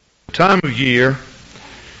Time of year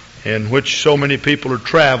in which so many people are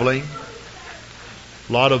traveling,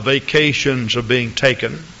 a lot of vacations are being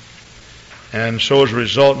taken, and so as a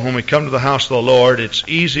result, when we come to the house of the Lord, it's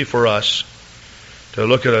easy for us to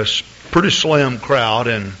look at a pretty slim crowd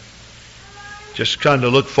and just kind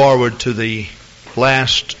of look forward to the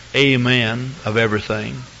last amen of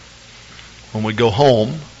everything when we go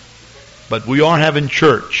home. But we are having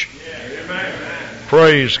church.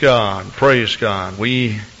 Praise God. Praise God.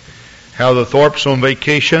 We have the Thorpes on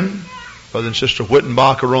vacation. Brother and Sister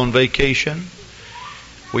Wittenbach are on vacation.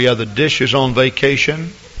 We have the Dishes on vacation.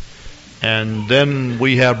 And then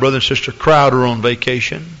we have Brother and Sister Crowder on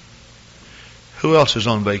vacation. Who else is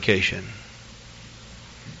on vacation?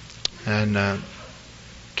 And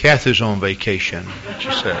Kathy's on vacation,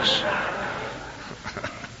 she says.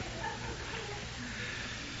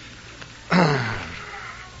 I'd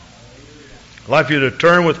like you to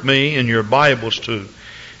turn with me in your Bibles to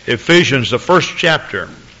Ephesians, the first chapter.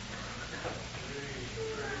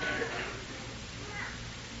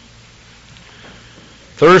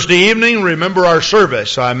 Thursday evening, remember our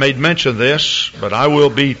service. I made mention of this, but I will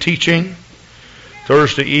be teaching.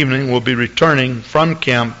 Thursday evening, we'll be returning from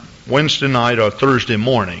camp Wednesday night or Thursday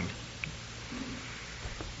morning.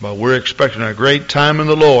 But we're expecting a great time in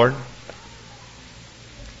the Lord.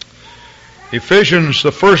 Ephesians,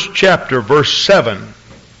 the first chapter, verse 7.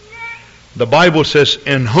 The Bible says,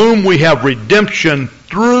 in whom we have redemption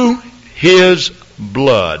through His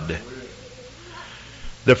blood,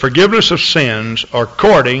 the forgiveness of sins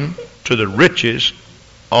according to the riches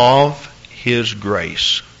of His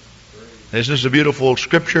grace. Isn't this a beautiful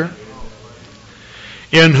scripture?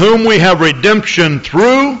 In whom we have redemption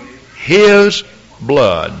through His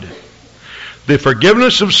blood, the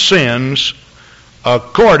forgiveness of sins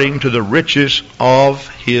according to the riches of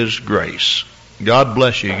His grace. God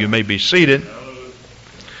bless you. You may be seated.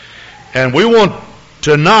 And we want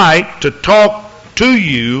tonight to talk to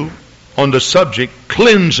you on the subject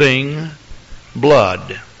cleansing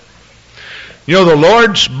blood. You know, the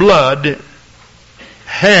Lord's blood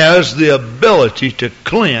has the ability to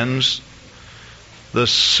cleanse the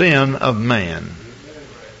sin of man.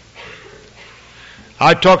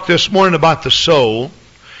 I talked this morning about the soul.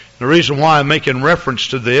 The reason why I'm making reference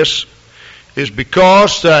to this is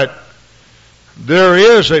because that there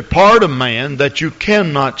is a part of man that you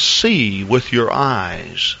cannot see with your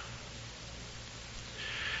eyes.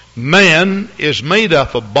 Man is made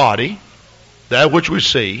up of body, that which we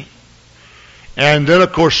see, and then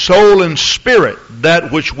of course soul and spirit,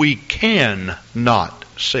 that which we cannot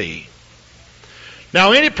see.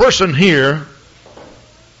 Now any person here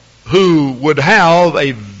who would have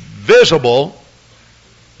a visible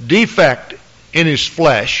defect in his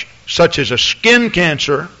flesh, such as a skin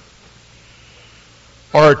cancer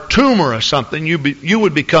or a tumor or something, you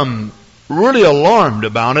would become really alarmed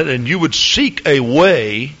about it, and you would seek a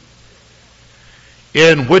way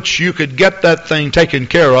in which you could get that thing taken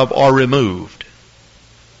care of or removed.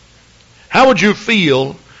 How would you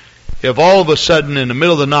feel if all of a sudden in the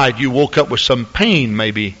middle of the night you woke up with some pain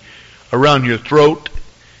maybe around your throat,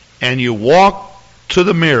 and you walked to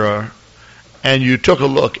the mirror and you took a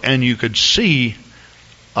look and you could see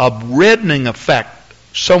a reddening effect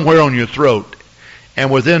somewhere on your throat, and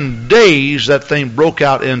within days that thing broke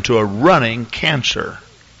out into a running cancer?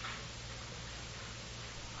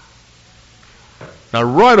 Now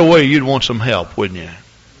right away you'd want some help, wouldn't you?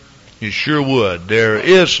 You sure would. There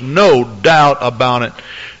is no doubt about it.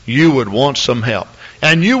 You would want some help.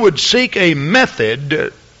 And you would seek a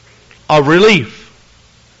method of relief.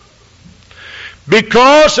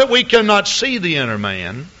 Because that we cannot see the inner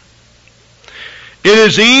man, it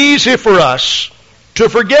is easy for us to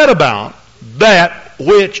forget about that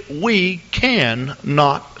which we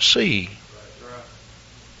cannot see.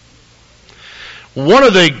 One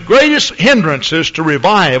of the greatest hindrances to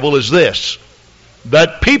revival is this,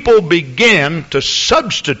 that people begin to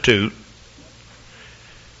substitute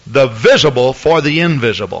the visible for the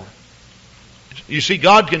invisible. You see,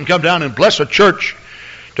 God can come down and bless a church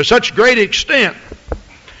to such great extent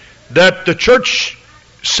that the church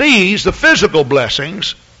sees the physical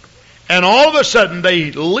blessings, and all of a sudden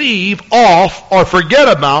they leave off or forget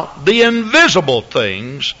about the invisible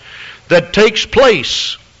things that takes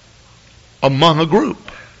place among a group.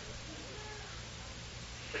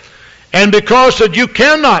 And because that you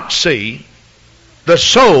cannot see the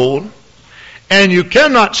soul and you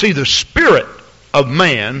cannot see the spirit of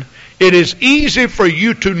man, it is easy for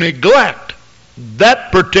you to neglect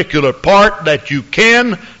that particular part that you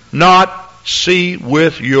cannot see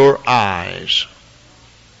with your eyes.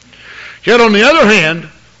 Yet on the other hand,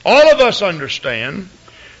 all of us understand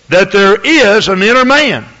that there is an inner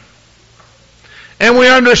man. And we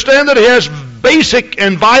understand that He has basic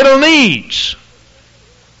and vital needs.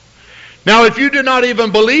 Now, if you do not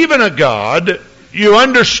even believe in a God, you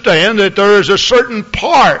understand that there is a certain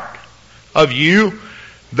part of you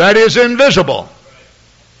that is invisible.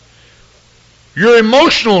 Your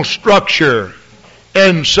emotional structure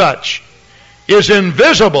and such is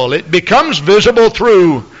invisible. It becomes visible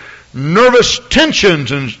through nervous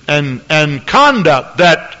tensions and conduct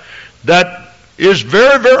that is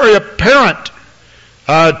very, very apparent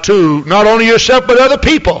to not only yourself but other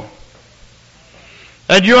people.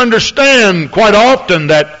 And you understand quite often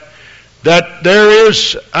that there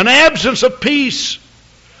is an absence of peace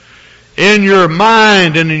in your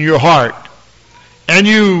mind and in your heart. And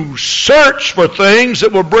you search for things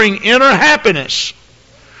that will bring inner happiness.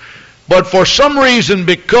 But for some reason,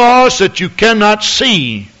 because that you cannot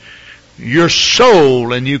see your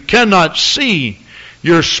soul and you cannot see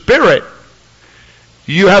your spirit,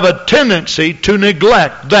 you have a tendency to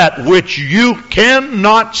neglect that which you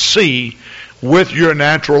cannot see with your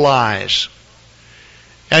natural eyes.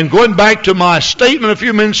 And going back to my statement a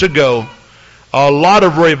few minutes ago, a lot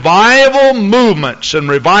of revival movements and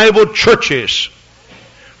revival churches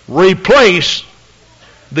replace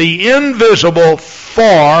the invisible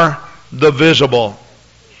for the visible.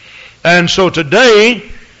 And so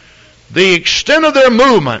today, the extent of their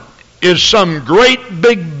movement is some great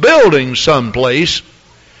big building someplace.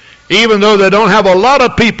 Even though they don't have a lot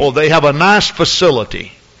of people, they have a nice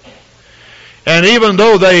facility. And even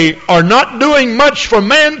though they are not doing much for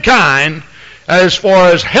mankind as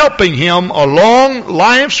far as helping him along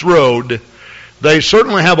life's road, they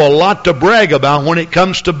certainly have a lot to brag about when it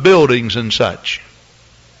comes to buildings and such.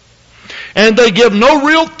 And they give no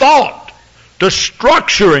real thought to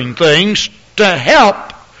structuring things to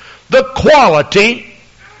help the quality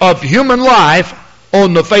of human life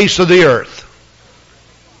on the face of the earth.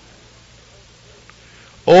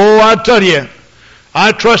 Oh, I tell you,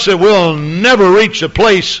 I trust that we'll never reach a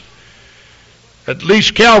place, at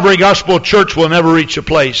least Calvary Gospel Church will never reach a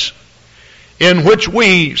place, in which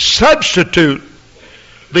we substitute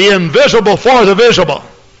the invisible for the visible.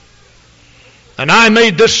 And I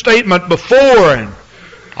made this statement before, and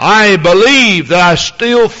I believe that I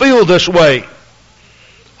still feel this way.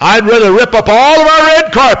 I'd rather rip up all of our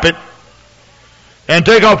red carpet and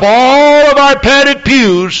take off all of our padded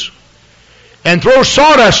pews and throw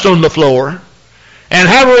sawdust on the floor and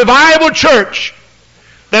have a revival church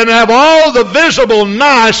than have all the visible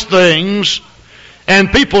nice things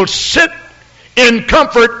and people sit in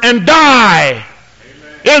comfort and die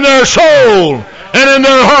in their soul and in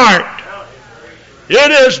their heart.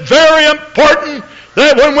 It is very important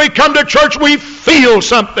that when we come to church we feel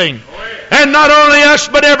something. And not only us,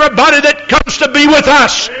 but everybody that comes to be with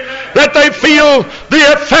us, that they feel the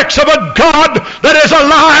effects of a God that is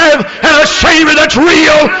alive and a Savior that's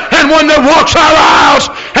real and one that walks our aisles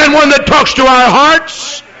and one that talks to our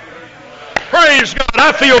hearts. Praise God.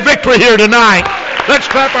 I feel victory here tonight. Let's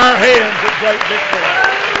clap our hands at great victory.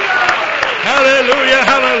 Hallelujah,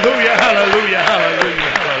 hallelujah, hallelujah,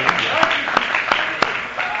 hallelujah, hallelujah.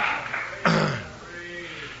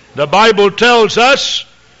 The Bible tells us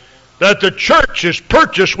that the church is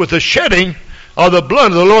purchased with the shedding of the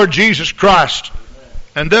blood of the Lord Jesus Christ.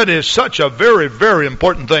 And that is such a very, very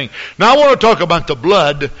important thing. Now I want to talk about the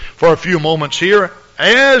blood for a few moments here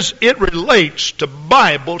as it relates to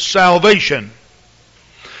Bible salvation.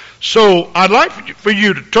 So I'd like for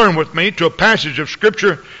you to turn with me to a passage of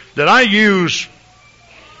Scripture that I use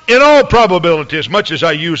in all probability as much as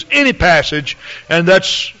I use any passage, and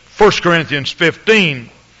that's 1 Corinthians 15.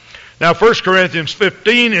 Now 1 Corinthians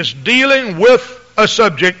 15 is dealing with a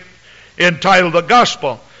subject entitled the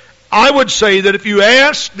gospel. I would say that if you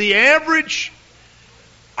ask the average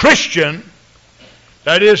Christian,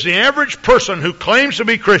 that is the average person who claims to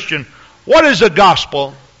be Christian, what is the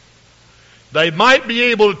gospel? They might be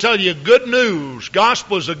able to tell you good news.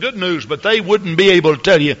 Gospel is the good news, but they wouldn't be able to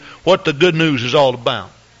tell you what the good news is all about.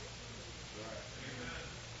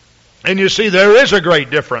 And you see, there is a great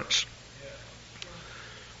difference.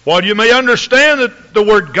 While you may understand that the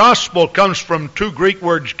word gospel comes from two Greek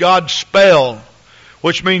words, Godspell,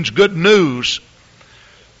 which means good news,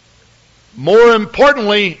 more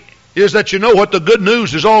importantly is that you know what the good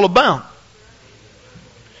news is all about.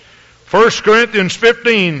 1 Corinthians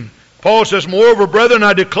 15, Paul says, "Moreover, brethren,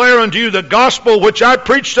 I declare unto you the gospel which I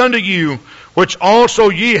preached unto you, which also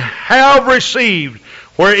ye have received,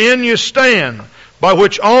 wherein you stand, by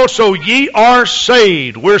which also ye are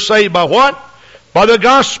saved." We're saved by what? By the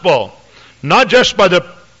gospel. Not just by the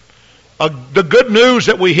good news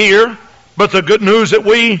that we hear, but the good news that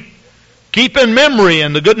we Keep in memory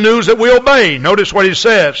in the good news that we obey. Notice what he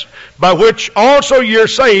says. By which also ye are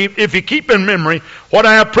saved, if you keep in memory what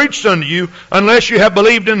I have preached unto you, unless you have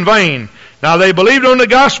believed in vain. Now they believed on the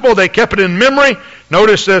gospel, they kept it in memory.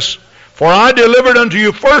 Notice this. For I delivered unto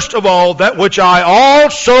you first of all that which I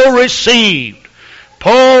also received.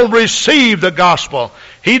 Paul received the gospel.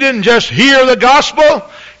 He didn't just hear the gospel.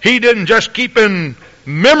 He didn't just keep in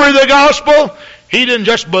memory the gospel. He didn't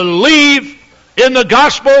just believe in the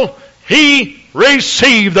gospel. He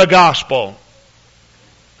received the gospel.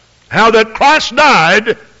 How that Christ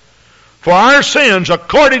died for our sins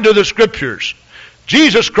according to the Scriptures.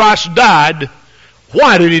 Jesus Christ died.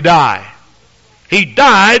 Why did He die? He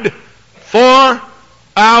died for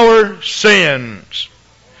our sins.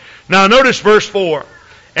 Now notice verse 4.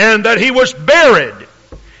 And that He was buried,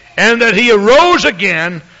 and that He arose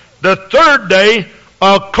again the third day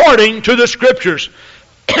according to the Scriptures.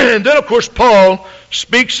 And then of course Paul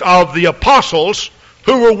speaks of the apostles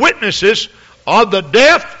who were witnesses of the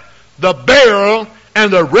death, the burial,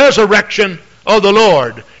 and the resurrection of the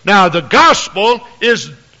Lord. Now the gospel is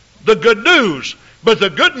the good news. But the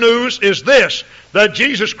good news is this, that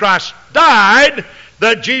Jesus Christ died,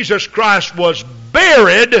 that Jesus Christ was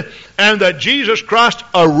buried, and that Jesus Christ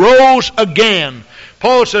arose again.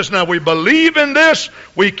 Paul says, now we believe in this,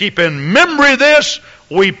 we keep in memory this,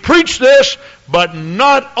 we preach this, but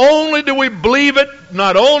not only do we believe it,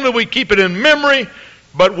 not only do we keep it in memory,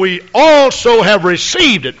 but we also have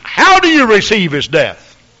received it. How do you receive His death?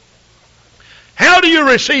 How do you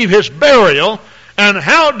receive His burial? And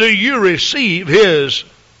how do you receive His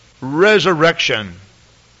resurrection?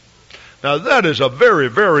 Now that is a very,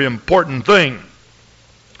 very important thing.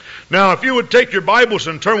 Now if you would take your Bibles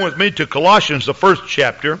and turn with me to Colossians, the 1st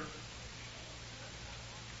chapter.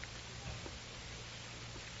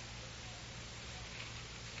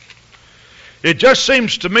 It just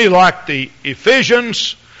seems to me like the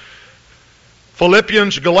Ephesians,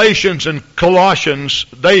 Philippians, Galatians, and Colossians,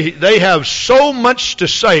 they have so much to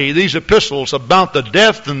say, these epistles, about the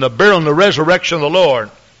death and the burial and the resurrection of the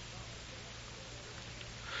Lord.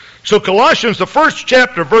 So Colossians, the 1st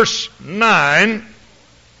chapter, verse 9,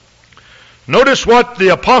 notice what the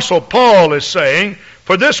Apostle Paul is saying.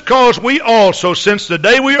 For this cause we also, since the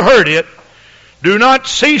day we heard it, do not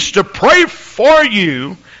cease to pray for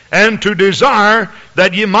you, and to desire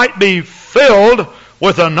that ye might be filled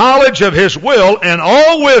with the knowledge of His will and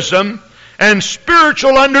all wisdom and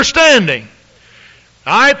spiritual understanding.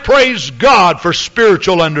 I praise God for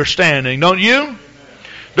spiritual understanding, don't you?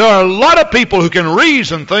 There are a lot of people who can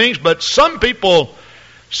reason things, but some people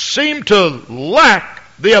seem to lack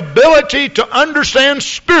the ability to understand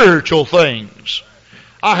spiritual things.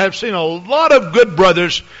 I have seen a lot of good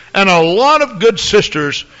brothers and a lot of good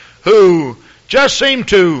sisters who just seem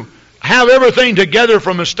to have everything together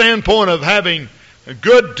from a standpoint of having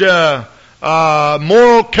good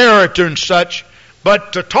moral character and such,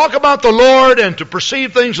 but to talk about the Lord and to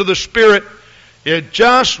perceive things of the Spirit, it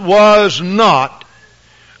just was not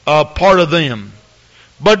a part of them.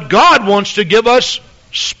 But God wants to give us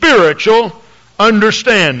spiritual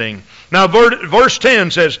understanding. Now verse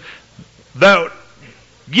 10 says, that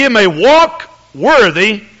ye may walk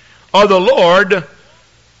worthy of the Lord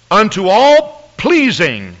unto all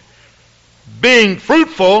pleasing, being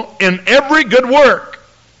fruitful in every good work,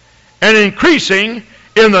 and increasing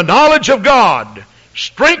in the knowledge of God,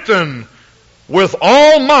 strengthened with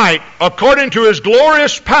all might according to His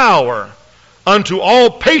glorious power, unto all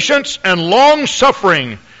patience and long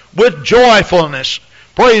suffering with joyfulness.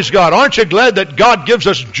 Praise God. Aren't you glad that God gives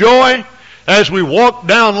us joy as we walk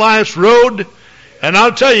down life's road? And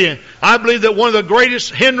I'll tell you, I believe that one of the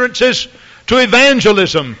greatest hindrances to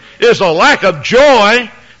evangelism is a lack of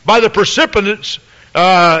joy by the participants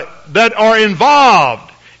that are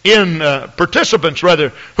involved in,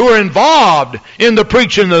 who are involved in the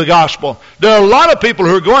preaching of the gospel. There are a lot of people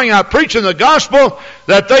who are going out preaching the gospel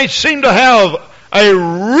that they seem to have a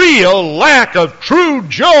real lack of true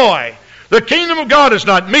joy. The kingdom of God is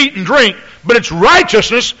not meat and drink, but it's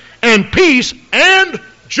righteousness and peace and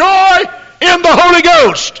joy in the Holy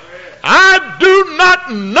Ghost. I do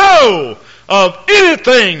not know of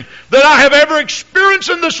anything that I have ever experienced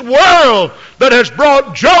in this world that has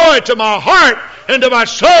brought joy to my heart and to my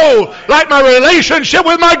soul like my relationship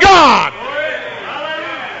with my God.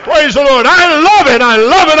 Praise the Lord. I love it. I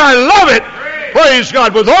love it. I love it. Praise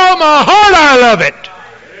God. With all my heart I love it.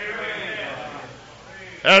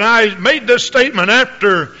 And I made this statement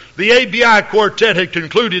after the ABI Quartet had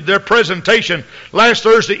concluded their presentation last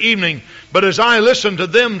Thursday evening. But as I listened to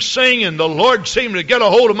them sing, and the Lord seemed to get a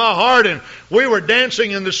hold of my heart, and we were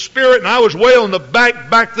dancing in the Spirit, and I was way on the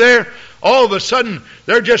back there all of a sudden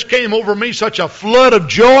there just came over me such a flood of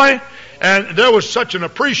joy. And there was such an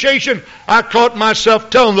appreciation. I caught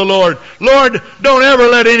myself telling the Lord, Lord, don't ever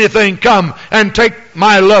let anything come and take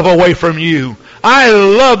my love away from you. I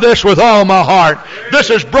love this with all my heart. This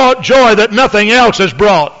has brought joy that nothing else has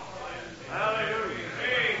brought.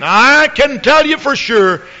 Now, I can tell you for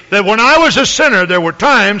sure that when I was a sinner, there were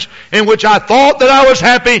times in which I thought that I was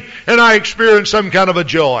happy and I experienced some kind of a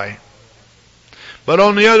joy. But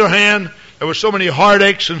on the other hand, there were so many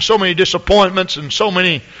heartaches and so many disappointments and so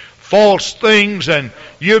many false things, and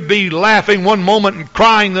you'd be laughing one moment and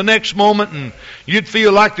crying the next moment, and you'd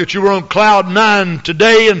feel like that you were on cloud nine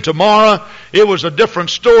today, and tomorrow it was a different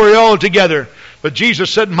story altogether. But Jesus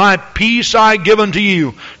said, my peace I give unto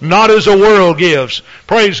you, not as the world gives.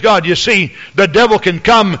 Praise God. You see, the devil can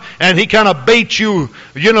come and he kind of baits you,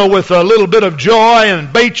 with a little bit of joy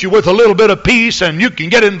and baits you with a little bit of peace, and you can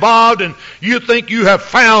get involved and you think you have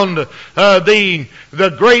found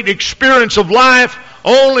the great experience of life,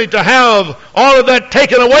 only to have all of that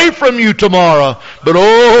taken away from you tomorrow. But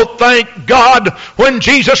oh, thank God when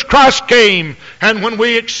Jesus Christ came and when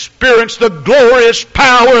we experienced the glorious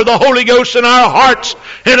power of the Holy Ghost in our hearts,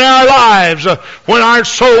 in our lives, when our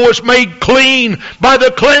soul was made clean by the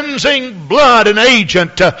cleansing blood and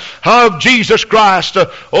agent of Jesus Christ.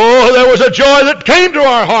 Oh, there was a joy that came to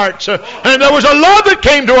our hearts, and there was a love that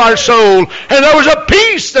came to our soul, and there was a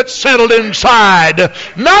peace that settled inside.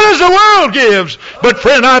 Not as the world gives, but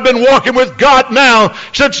friend, I've been walking with God now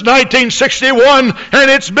since 1961, and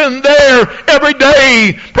it's been there every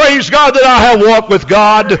day. Praise God that I have walked with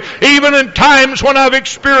God, even in times when I've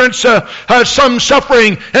experienced some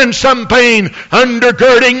suffering and some pain.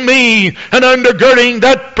 Undergirding me and undergirding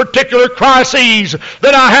that particular crisis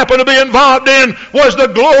that I happen to be involved in was the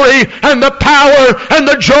glory and the power and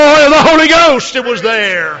the joy of the Holy Ghost. It was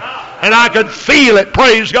there. And I could feel it,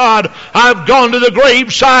 praise God. I've gone to the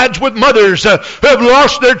gravesides with mothers who have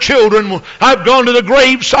lost their children. I've gone to the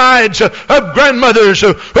gravesides of grandmothers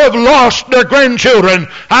who have lost their grandchildren.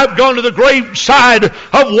 I've gone to the graveside of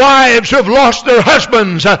wives who have lost their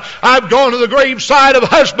husbands. I've gone to the graveside of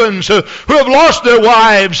husbands who have lost their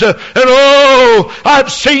wives. And oh,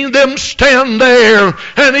 I've seen them stand there.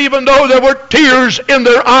 And even though there were tears in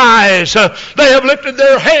their eyes, they have lifted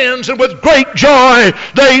their hands, and with great joy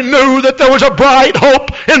they knew that there was a bright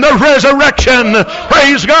hope in the resurrection.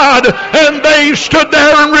 Praise God. And they stood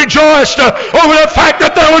there and rejoiced over the fact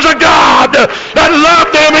that there was a God that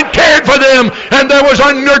loved them and cared for them, and there was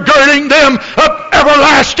undergirding them of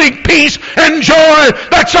everlasting peace and joy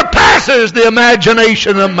that surpasses the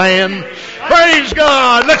imagination of man. Praise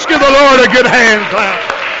God. Let's give the Lord a good hand clap.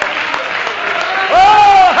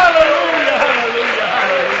 Oh, hallelujah, hallelujah,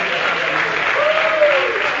 hallelujah.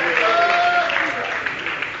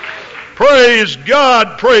 Praise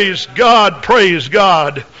God, praise God, praise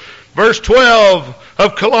God. Verse 12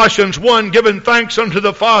 of Colossians 1, giving thanks unto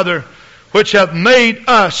the Father, which hath made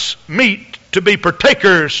us meet to be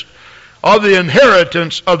partakers of the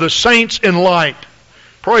inheritance of the saints in light.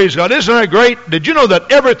 Praise God. Isn't that great? Did you know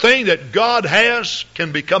that everything that God has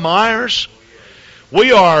can become ours?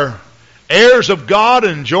 We are heirs of God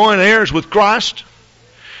and joint heirs with Christ.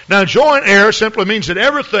 Now, joint heir simply means that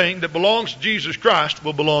everything that belongs to Jesus Christ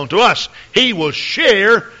will belong to us. He will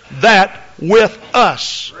share that with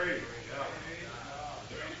us.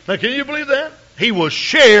 Now, can you believe that? He will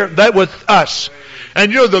share that with us.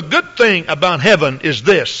 And the good thing about heaven is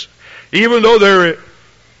this. Even though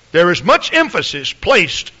there is much emphasis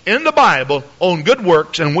placed in the Bible on good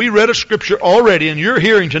works, and we read a scripture already, and you're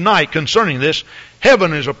hearing tonight concerning this,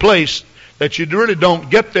 heaven is a place that you really don't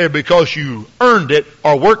get there because you earned it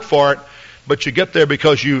or worked for it, but you get there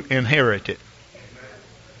because you inherit it.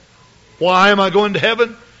 Why am I going to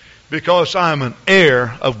heaven? Because I'm an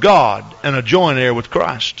heir of God and a joint heir with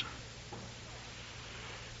Christ.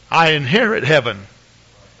 I inherit heaven.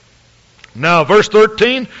 Now, verse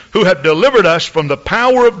 13, who hath delivered us from the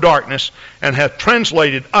power of darkness and hath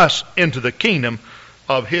translated us into the kingdom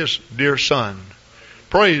of His dear Son.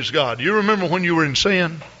 Praise God. You remember when you were in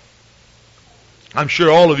sin? I'm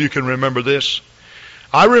sure all of you can remember this.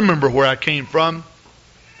 I remember where I came from.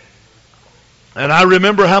 And I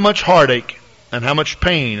remember how much heartache and how much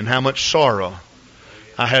pain and how much sorrow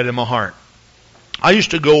I had in my heart. I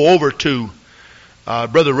used to go over to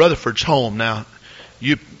Brother Rutherford's home. Now,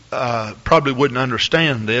 you probably wouldn't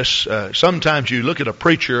understand this. Sometimes you look at a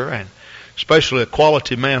preacher, and especially a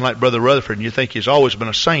quality man like Brother Rutherford, and you think he's always been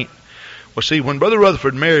a saint. Well, see, when Brother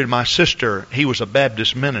Rutherford married my sister, he was a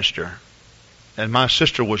Baptist minister. And my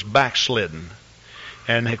sister was backslidden.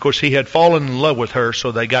 And, of course, he had fallen in love with her,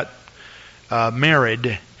 so they got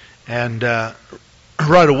married. And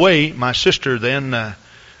right away, my sister then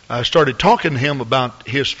started talking to him about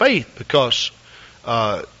his faith, because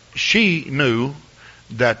she knew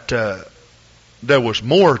that there was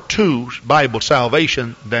more to Bible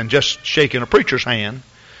salvation than just shaking a preacher's hand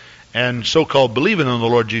and so-called believing in the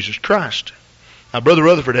Lord Jesus Christ. Now, Brother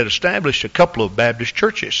Rutherford had established a couple of Baptist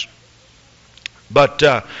churches. But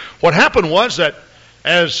what happened was that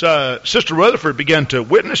as Sister Rutherford began to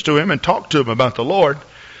witness to him and talk to him about the Lord,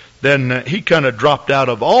 then he kind of dropped out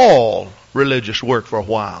of all religious work for a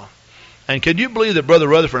while. And can you believe that Brother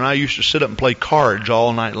Rutherford and I used to sit up and play cards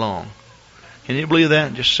all night long? Can you believe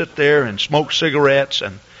that? Just sit there and smoke cigarettes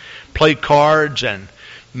and play cards. And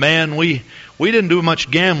man, we didn't do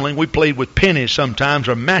much gambling. We played with pennies sometimes,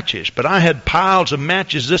 or matches. But I had piles of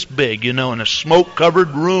matches this big, in a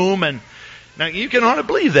smoke-covered room. And now you can hardly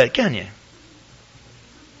believe that, can you?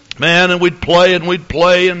 Man, and we'd play.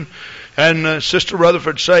 And Sister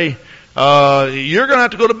Rutherford say, you're going to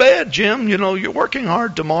have to go to bed, Jim. You're working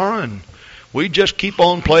hard tomorrow. And we just keep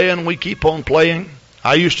on playing. We keep on playing.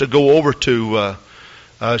 I used to go over to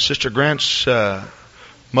Sister Grant's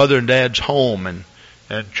mother and dad's home, and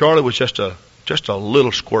Charlie was just a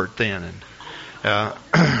little squirt then. And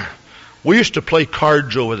we used to play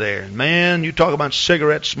cards over there. And man, you talk about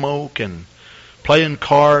cigarette smoke and playing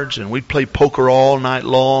cards, and we'd play poker all night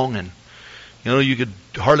long, and you could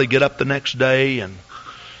hardly get up the next day. And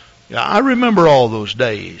I remember all those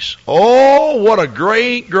days. Oh, what a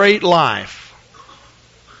great, great life.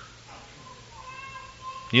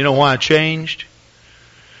 You know why it changed?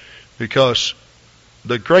 Because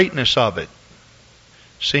the greatness of it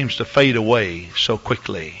seems to fade away so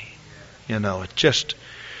quickly. It just,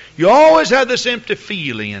 you always have this empty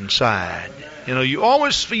feeling inside. You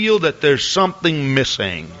always feel that there's something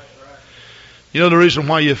missing. The reason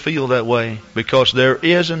why you feel that way? Because there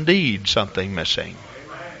is indeed something missing.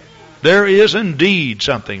 There is indeed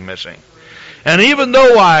something missing. And even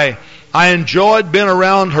though I enjoyed being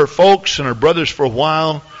around her folks and her brothers for a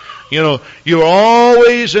while, you're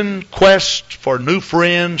always in quest for new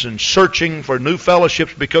friends and searching for new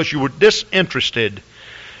fellowships, because you were disinterested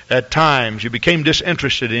at times. You became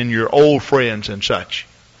disinterested in your old friends and such.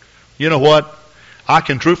 You know what? I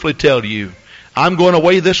can truthfully tell you, I'm going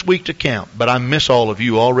away this week to camp, but I miss all of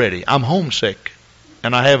you already. I'm homesick,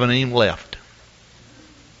 and I haven't even left.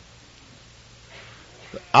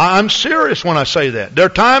 I'm serious when I say that. There are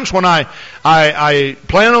times when I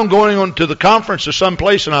plan on going on to the conference to some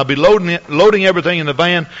place, and I'll be loading everything in the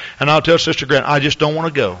van, and I'll tell Sister Grant, I just don't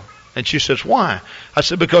want to go. And she says, why? I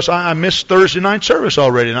said, because I missed Thursday night service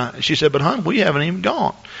already. And she said, but hon, we haven't even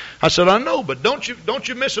gone. I said, I know, but don't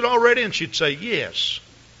you miss it already? And she'd say, yes.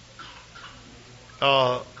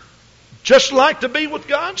 Just like to be with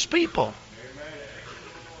God's people.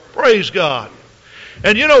 Praise God.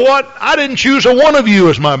 And you know what? I didn't choose a one of you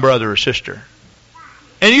as my brother or sister.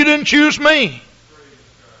 And you didn't choose me.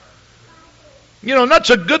 And that's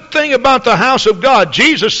a good thing about the house of God.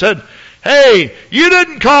 Jesus said, hey, you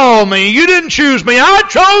didn't call me. You didn't choose me. I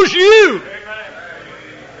chose you.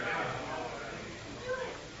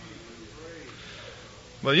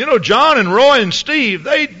 Well, John and Roy and Steve,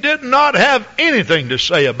 they did not have anything to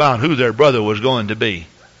say about who their brother was going to be.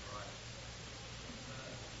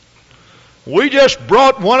 We just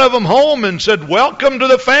brought one of them home and said, welcome to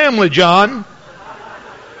the family, John.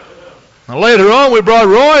 And later on, we brought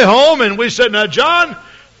Roy home and we said, now, John,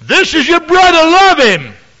 this is your brother. Love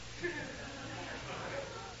him.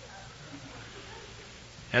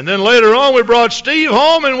 And then later on, we brought Steve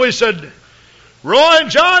home and we said, Roy and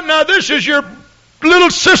John, now this is your little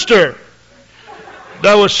sister.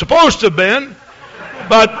 That was supposed to have been,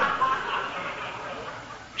 but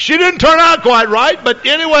she didn't turn out quite right, but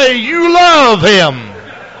anyway, you love him.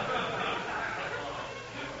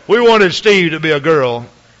 We wanted Steve to be a girl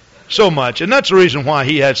so much, and that's the reason why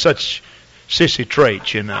he had such sissy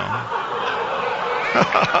traits, You know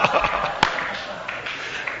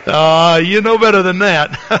better than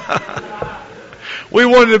that. We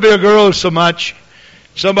wanted to be a girl so much.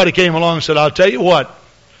 Somebody came along and said, I'll tell you what,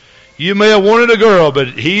 you may have wanted a girl, but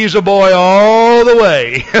he's a boy all the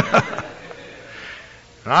way.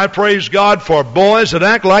 And I praise God for boys that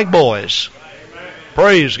act like boys. Amen.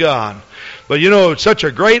 Praise God. But it's such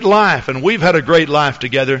a great life, and we've had a great life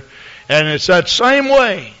together. And it's that same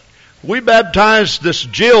way. We baptized this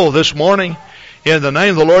Jill this morning in the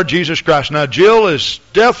name of the Lord Jesus Christ. Now, Jill is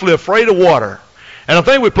definitely afraid of water. And I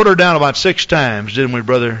think we put her down about 6 times, didn't we,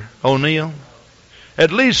 Brother O'Neill?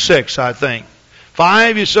 At least 6, I think.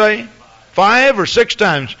 5, you say? 5 or 6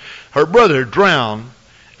 times. Her brother drowned.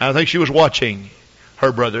 I think she was watching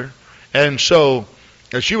her brother. And so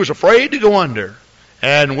she was afraid to go under.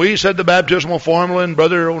 And we said the baptismal formula, and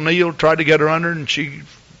Brother O'Neill tried to get her under, and she,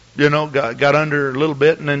 got under a little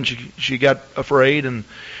bit, and then she got afraid. And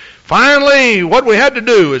finally, what we had to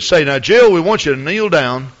do is say, now, Jill, we want you to kneel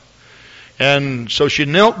down. And so she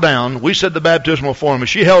knelt down. We said the baptismal formula.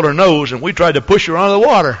 She held her nose, and we tried to push her under the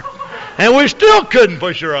water. And we still couldn't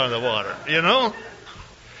push her under the water,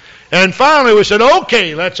 And finally we said,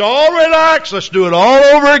 okay, let's all relax. Let's do it all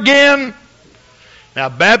over again. Now,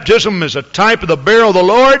 baptism is a type of the burial of the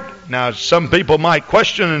Lord. Now, some people might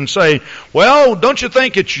question and say, well, don't you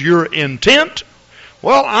think it's your intent?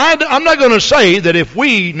 Well, I'm not going to say that if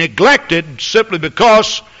we neglected simply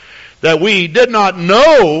because that we did not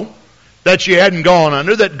know that she hadn't gone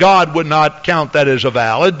under, that God would not count that as a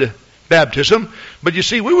valid baptism. But you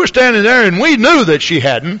see, we were standing there and we knew that she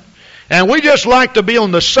hadn't. And we just like to be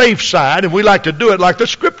on the safe side, and we like to do it like the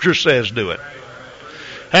Scripture says do it.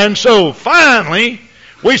 And so finally,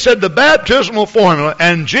 we said the baptismal formula,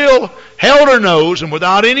 and Jill held her nose, and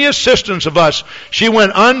without any assistance of us, she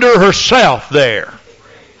went under herself there.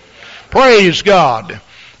 Praise God.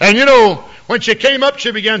 And when she came up,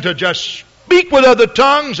 she began to just speak with other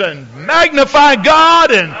tongues and magnify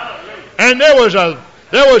God, and there was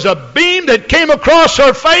a beam that came across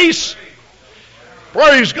her face.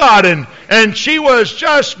 Praise God. And she was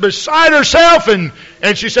just beside herself, and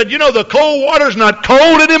she said, the cold water's not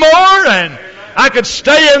cold anymore, and I could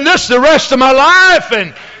stay in this the rest of my life,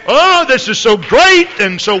 and this is so great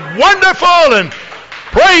and so wonderful, and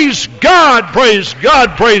praise God, praise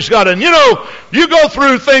God, praise God. And you go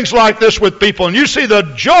through things like this with people, and you see the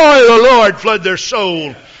joy of the Lord flood their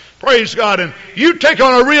soul. Praise God. And you take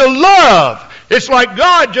on a real love. It's like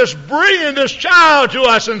God just bringing this child to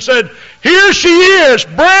us and said, here she is,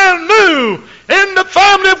 brand new, in the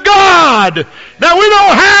family of God. Now, we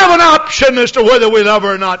don't have an option as to whether we love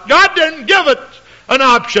her or not. God didn't give it an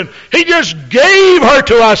option. He just gave her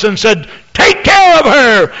to us and said, take care of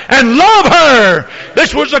her and love her.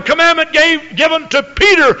 This was a commandment given to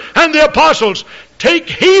Peter and the apostles. Take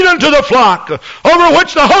heed unto the flock, over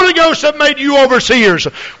which the Holy Ghost hath made you overseers,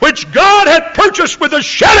 which God had purchased with the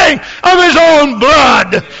shedding of His own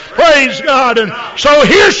blood. Praise God. And so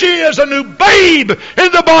here she is, a new babe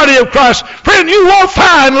in the body of Christ. Friend, you won't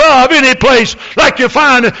find love any place like you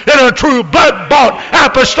find it in a true blood-bought,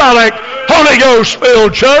 apostolic, Holy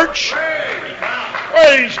Ghost-filled church.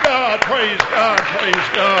 Praise God, praise God, praise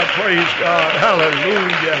God, praise God.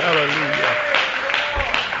 Hallelujah, hallelujah.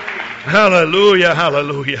 Hallelujah,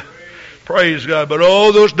 hallelujah. Praise God. But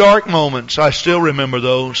those dark moments, I still remember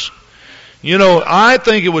those. I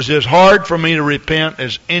think it was as hard for me to repent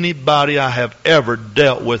as anybody I have ever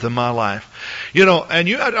dealt with in my life. And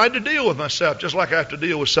I had to deal with myself just like I have to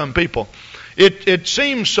deal with some people. It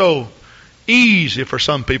seems so easy for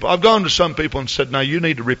some people. I've gone to some people and said, now you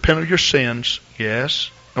need to repent of your sins. Yes.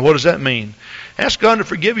 And what does that mean? Ask God to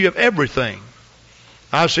forgive you of everything.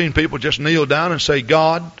 I've seen people just kneel down and say,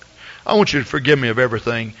 God, I want you to forgive me of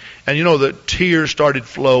everything. And the tears started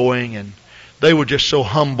flowing, and they were just so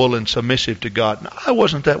humble and submissive to God. Now, I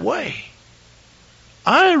wasn't that way.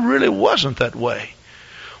 I really wasn't that way.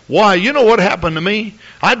 Why? You know what happened to me?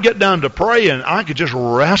 I'd get down to pray, and I could just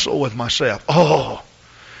wrestle with myself.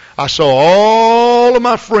 I saw all of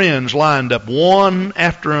my friends lined up one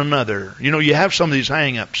after another. You have some of these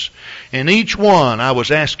hang-ups. And each one I was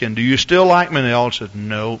asking, do you still like me? And they all said,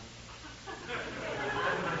 no.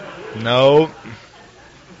 No,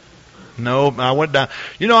 I went down.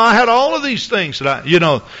 I had all of these things that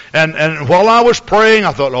and while I was praying,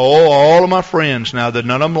 I thought, all of my friends now, that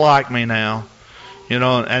none of them like me now.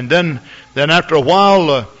 And then after a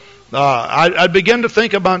while, I began to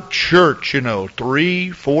think about church,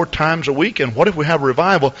 3-4 times a week, and what if we have a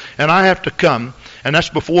revival and I have to come, and that's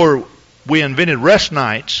before we invented rest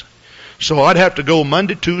nights. So I'd have to go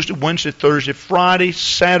Monday, Tuesday, Wednesday, Thursday, Friday,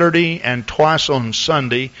 Saturday, and twice on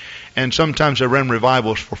Sunday. And sometimes I ran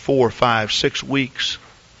revivals for 4, 5, 6 weeks.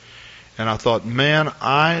 And I thought, man,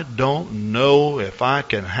 I don't know if I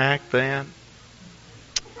can hack that.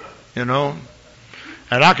 And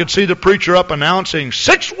I could see the preacher up announcing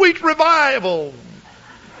 6-week revival.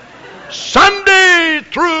 Sunday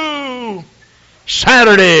through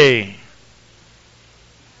Saturday.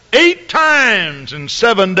 8 times in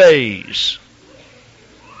 7 days.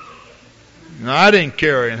 Now, I didn't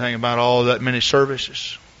care anything about all that many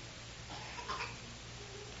services.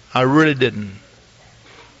 I really didn't.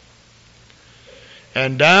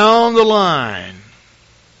 And down the line,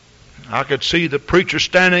 I could see the preacher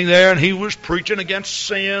standing there, and he was preaching against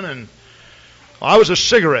sin. And I was a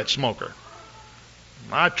cigarette smoker.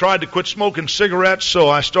 I tried to quit smoking cigarettes, so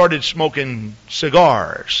I started smoking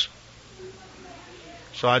cigars.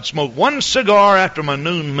 So I'd smoke one cigar after my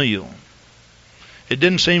noon meal. It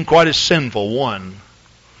didn't seem quite as sinful, one.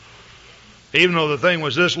 Even though the thing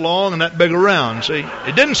was this long and that big around, see?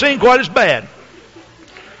 It didn't seem quite as bad.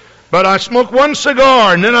 But I'd smoke one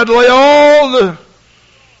cigar, and then I'd lay all the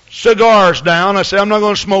cigars down. I'd say, I'm not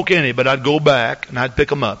going to smoke any, but I'd go back, and I'd pick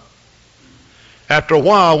them up. After a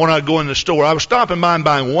while, when I'd go in the store, I was stopping by and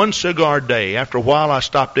buying one cigar a day. After a while, I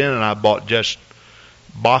stopped in, and I bought just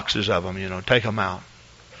boxes of them, take them out.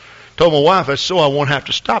 Told my wife, I said, so I won't have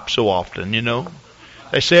to stop so often,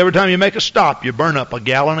 They say every time you make a stop, you burn up a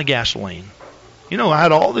gallon of gasoline. I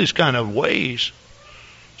had all these kind of ways.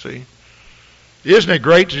 See? Isn't it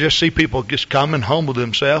great to just see people just come and humble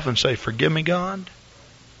themselves and say, forgive me, God?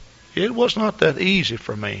 It was not that easy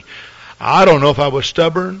for me. I don't know if I was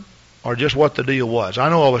stubborn or just what the deal was. I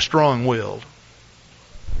know I was strong-willed.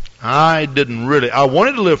 I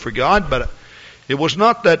wanted to live for God, but it was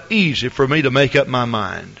not that easy for me to make up my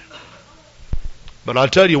mind. But I'll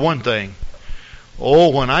tell you one thing.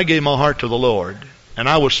 When I gave my heart to the Lord and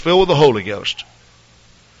I was filled with the Holy Ghost,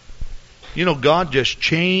 God just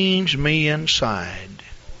changed me inside.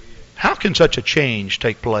 How can such a change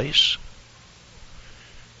take place?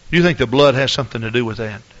 Do you think the blood has something to do with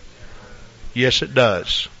that? Yes, it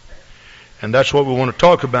does. And that's what we want to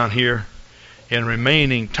talk about here in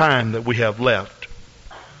remaining time that we have left.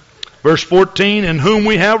 Verse 14, in whom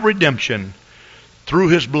we have redemption through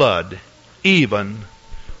His blood, even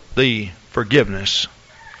the forgiveness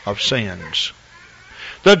of sins.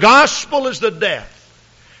 The gospel is the death,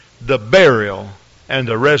 the burial, and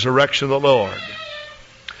the resurrection of the Lord.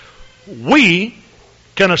 We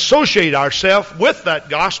can associate ourselves with that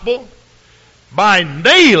gospel by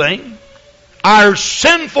nailing our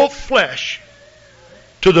sinful flesh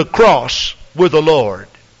to the cross with the Lord.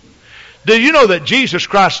 Did you know that Jesus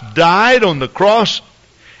Christ died on the cross,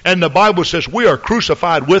 and the Bible says we are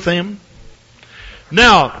crucified with Him?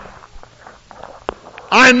 Now,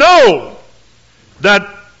 I know that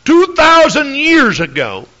 2,000 years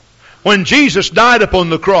ago, when Jesus died upon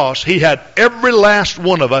the cross, He had every last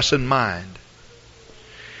one of us in mind.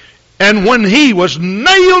 And when He was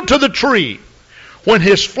nailed to the tree, when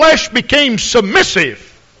His flesh became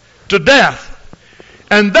submissive to death,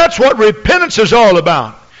 and that's what repentance is all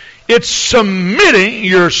about. It's submitting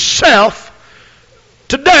yourself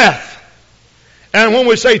to death. And when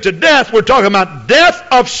we say to death, we're talking about death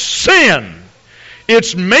of sin.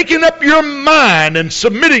 It's making up your mind and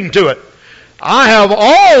submitting to it. I have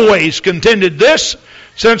always contended this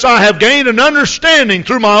since I have gained an understanding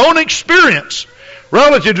through my own experience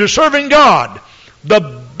relative to serving God.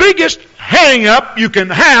 The biggest hang-up you can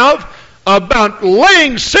have about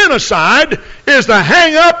laying sin aside is the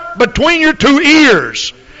hang-up between your two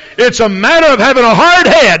ears. It's a matter of having a hard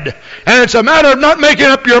head, and it's a matter of not making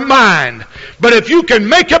up your mind. But if you can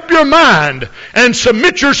make up your mind and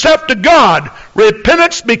submit yourself to God,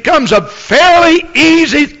 repentance becomes a fairly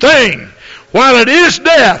easy thing. While it is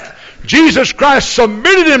death, Jesus Christ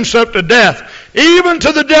submitted Himself to death, even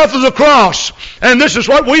to the death of the cross. And this is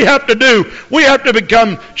what we have to do. We have to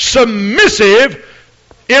become submissive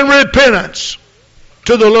in repentance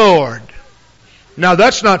to the Lord. Now,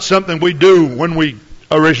 that's not something we do when we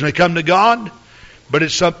originally come to God, but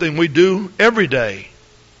it's something we do every day.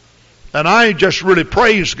 And I just really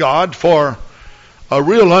praise God for a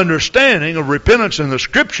real understanding of repentance in the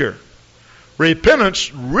Scripture.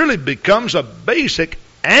 Repentance really becomes a basic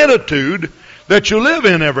attitude that you live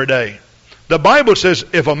in every day. The Bible says,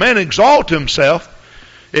 if a man exalteth himself,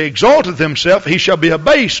 he shall be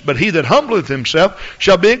abased, but he that humbleth himself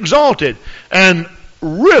shall be exalted. And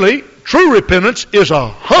really, true repentance is a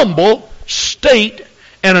humble state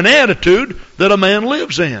and an attitude that a man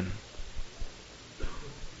lives in.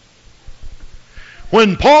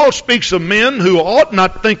 When Paul speaks of men who ought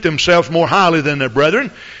not think themselves more highly than their brethren,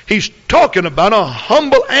 he's talking about a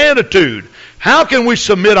humble attitude. How can we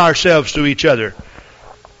submit ourselves to each other?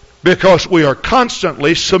 Because we are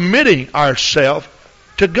constantly submitting ourselves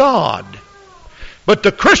to God. But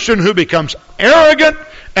the Christian who becomes arrogant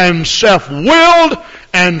and self-willed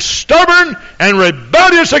and stubborn and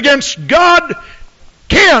rebellious against God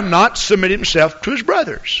cannot submit himself to his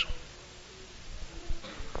brothers.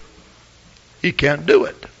 He can't do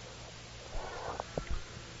it.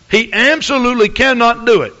 He absolutely cannot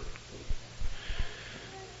do it.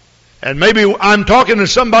 And maybe I'm talking to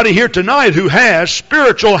somebody here tonight who has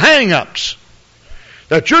spiritual hang-ups.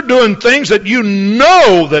 That you're doing things that you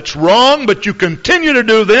know that's wrong, but you continue to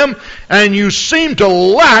do them, and you seem to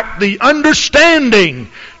lack the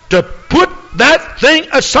understanding to put that thing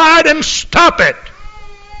aside and stop it.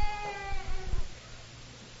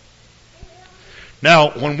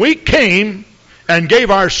 Now, when we came and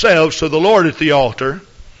gave ourselves to the Lord at the altar,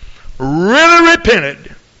 really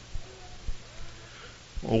repented,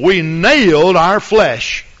 we nailed our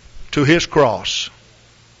flesh to His cross.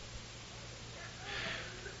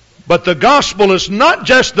 But the gospel is not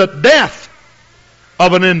just the death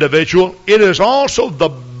of an individual, it is also the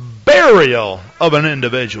burial of an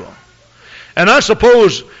individual. And I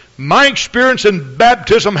suppose my experience in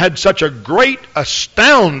baptism had such a great,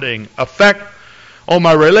 astounding effect on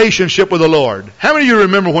my relationship with the Lord. How many of you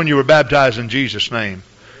remember when you were baptized in Jesus' name?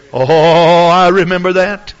 Oh, I remember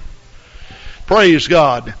that. Praise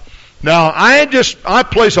God. Now, I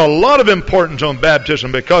place a lot of importance on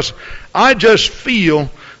baptism because I just feel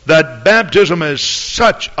that baptism is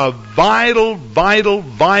such a vital, vital,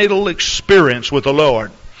 vital experience with the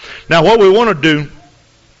Lord. Now, what we want to do,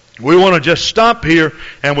 we want to just stop here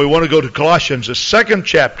and we want to go to Colossians, the 2nd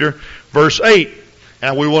chapter, verse 8.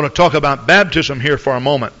 And we want to talk about baptism here for a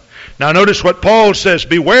moment. Now notice what Paul says,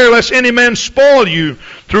 beware lest any man spoil you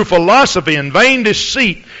through philosophy and vain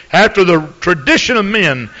deceit, after the tradition of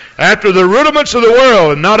men, after the rudiments of the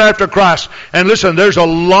world, and not after Christ. And listen, there's a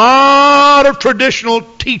lot of traditional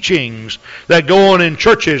teachings that go on in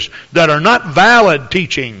churches that are not valid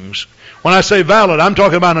teachings. When I say valid, I'm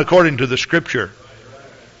talking about according to the Scripture.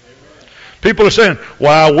 People are saying,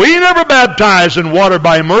 well, we never baptize in water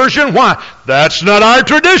by immersion. Why? That's not our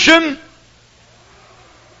tradition.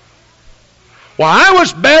 Well, I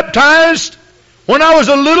was baptized when I was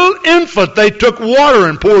a little infant. They took water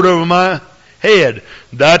and poured over my head.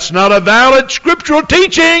 That's not a valid scriptural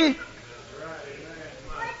teaching.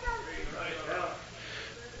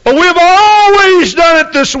 But we've always done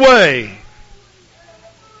it this way.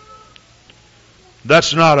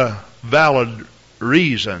 That's not a valid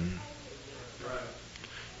reason.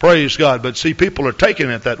 Praise God. But see, people are taking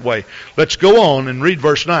it that way. Let's go on and read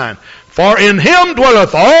verse 9. For in Him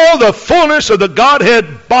dwelleth all the fullness of the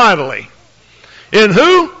Godhead bodily. In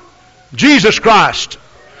who? Jesus Christ.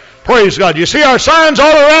 Praise God. You see our signs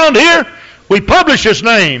all around here? We publish His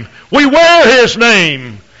name. We wear His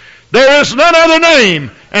name. There is none other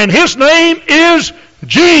name. And His name is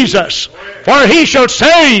Jesus. For He shall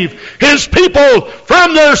save His people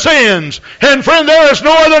from their sins. And friend, there is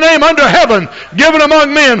no other name under heaven given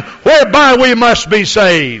among men whereby we must be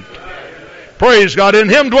saved. Praise God. In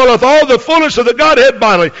Him dwelleth all the fullness of the Godhead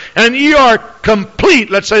bodily. And ye are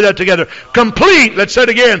complete. Let's say that together. Complete. Let's say it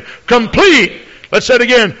again. Complete. Let's say it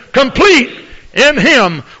again. Complete in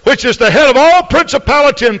Him, which is the head of all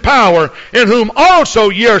principality and power, in whom also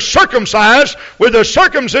ye are circumcised with a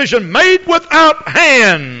circumcision made without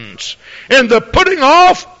hands, in the putting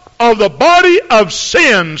off of the body of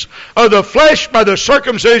sins of the flesh by the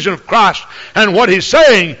circumcision of Christ. And what he's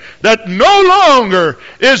saying, that no longer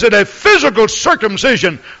is it a physical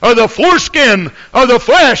circumcision of the foreskin of the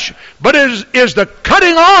flesh, but is the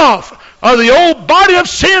cutting off of the old body of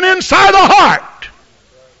sin inside the heart.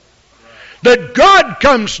 That God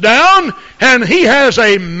comes down and He has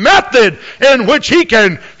a method in which He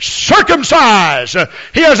can circumcise.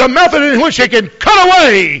 He has a method in which He can cut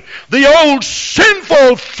away the old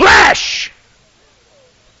sinful flesh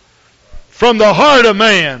from the heart of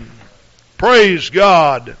man. Praise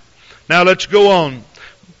God. Now let's go on.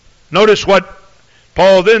 Notice what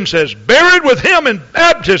Paul then says, buried with Him in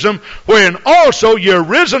baptism, wherein also ye are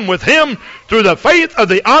risen with Him through the faith of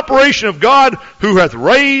the operation of God, who hath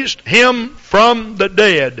raised Him from the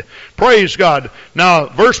dead. Praise God. Now,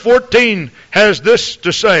 verse 14 has this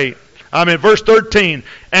to say. Verse 13.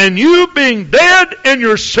 And you being dead in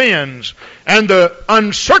your sins, and the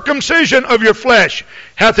uncircumcision of your flesh,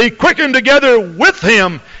 hath He quickened together with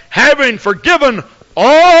Him, having forgiven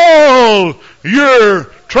all your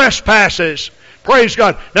trespasses. Praise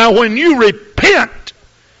God. Now when you repent,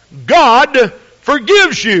 God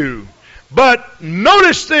forgives you. But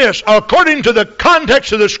notice this, according to the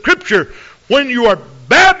context of the Scripture, when you are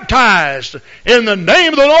baptized in the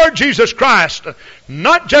name of the Lord Jesus Christ,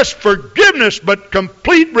 not just forgiveness, but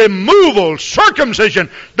complete removal, circumcision,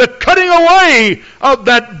 the cutting away of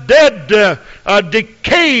that dead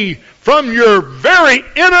decay from your very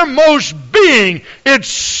innermost being. It's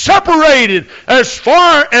separated as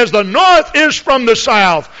far as the north is from the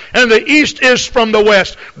south and the east is from the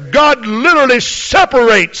west. God literally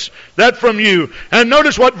separates that from you. And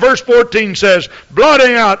notice what verse 14 says,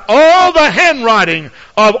 blotting out all the handwriting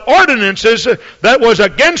of ordinances that was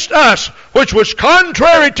against us, which was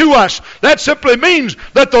contrary to us. That simply means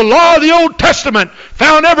that the law of the Old Testament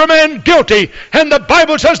found every man guilty. And the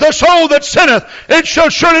Bible says, the soul that sinneth, it shall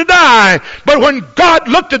surely die. But when God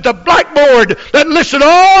looked at the blackboard that listed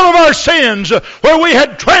all of our sins, where we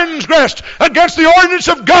had transgressed against the ordinance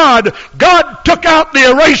of God, God God took out the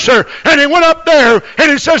eraser and He went up there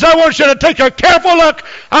and He says, I want you to take a careful look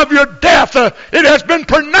of your death. It has been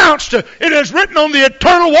pronounced. It is written on the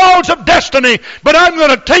eternal walls of destiny. But I'm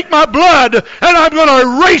going to take my blood and I'm going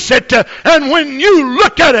to erase it. And when you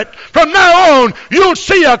look at it from now on, you'll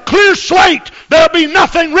see a clear slate. There'll be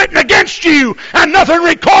nothing written against you and nothing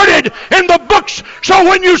recorded in the books. So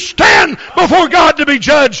when you stand before God to be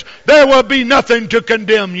judged, there will be nothing to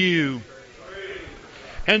condemn you.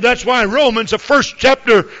 And that's why Romans, the first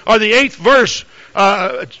chapter, or the 8th verse,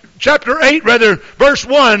 chapter 8 rather, verse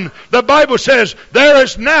 1, the Bible says, there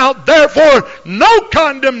is now therefore no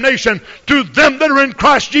condemnation to them that are in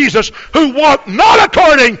Christ Jesus, who walk not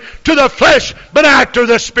according to the flesh, but after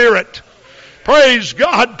the Spirit. Praise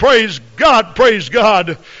God, praise God, praise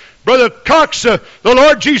God. Brother Cox, the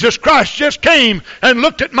Lord Jesus Christ just came and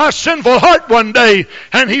looked at my sinful heart one day,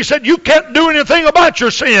 and He said, you can't do anything about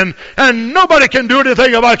your sin, and nobody can do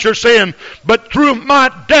anything about your sin, but through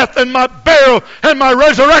my death and my burial and my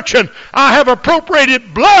resurrection, I have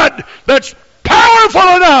appropriated blood that's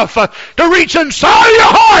powerful enough to reach inside your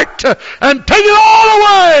heart and take it all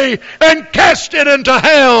away and cast it into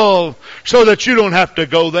hell so that you don't have to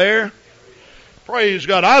go there. Praise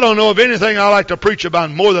God. I don't know of anything I like to preach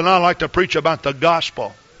about more than I like to preach about the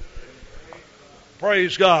gospel.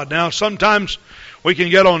 Praise God. Now, sometimes we can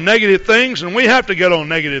get on negative things, and we have to get on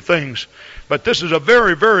negative things. But this is a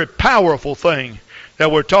very, very powerful thing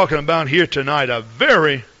that we're talking about here tonight. A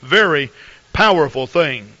very, very powerful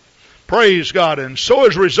thing. Praise God. And so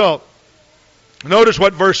as a result, notice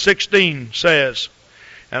what verse 16 says.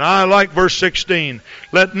 And I like verse 16.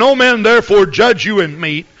 Let no man therefore judge you in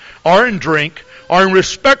meat or in drink, or in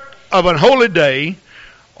respect of an holy day,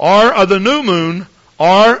 or of the new moon,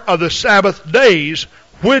 or of the Sabbath days,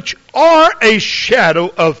 which are a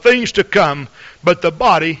shadow of things to come, but the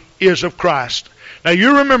body is of Christ. Now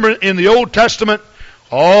you remember in the Old Testament,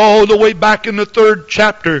 all the way back in the 3rd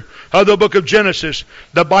chapter of the book of Genesis,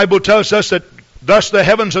 the Bible tells us that thus the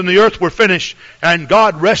heavens and the earth were finished, and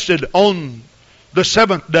God rested on the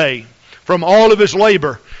 7th day from all of His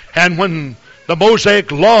labor. And when the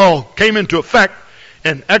Mosaic law came into effect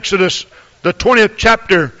in Exodus, the 20th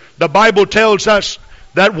chapter, the Bible tells us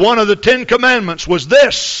that one of the 10 commandments was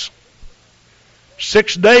this: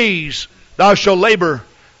 6 days thou shalt labor,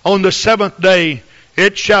 on the 7th day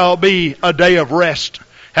it shall be a day of rest.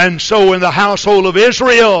 And so in the household of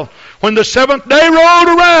Israel, when the 7th day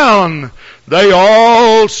rolled around, they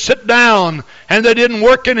all sit down, and they didn't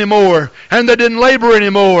work anymore, and they didn't labor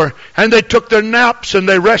anymore, and they took their naps and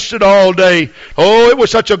they rested all day. Oh, it was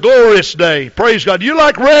such a glorious day. Praise God. You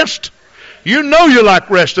like rest? You know you like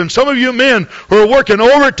rest. And some of you men who are working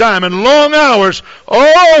overtime and long hours,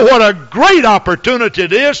 oh, what a great opportunity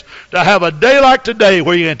it is to have a day like today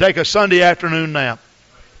where you can take a Sunday afternoon nap.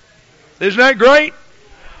 Isn't that great?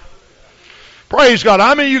 Praise God.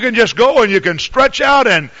 I mean, you can just go and you can stretch out,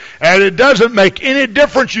 and it doesn't make any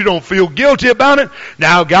difference. You don't feel guilty about it.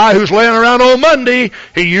 Now, a guy who's laying around on Monday,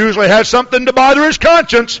 he usually has something to bother his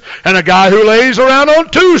conscience. And a guy who lays around on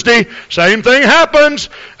Tuesday, same thing happens.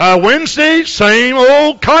 Wednesday, same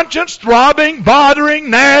old conscience throbbing, bothering,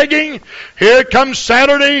 nagging. Here comes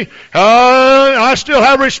Saturday. I still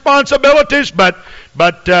have responsibilities, but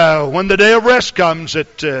when the day of rest comes,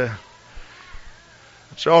 it's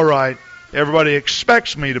all right. Everybody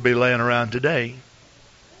expects me to be laying around today.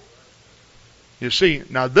 You see,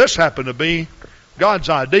 now this happened to be God's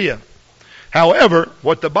idea. However,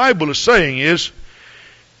 what the Bible is saying is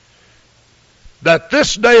that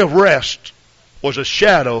this day of rest was a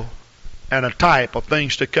shadow and a type of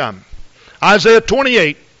things to come. Isaiah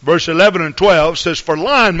 28, verse 11 and 12 says, for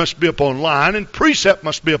line must be upon line, and precept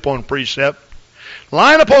must be upon precept.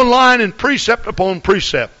 Line upon line, and precept upon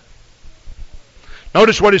precept.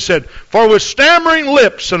 Notice what he said. For with stammering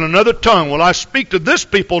lips and another tongue will I speak to this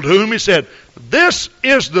people, to whom he said, this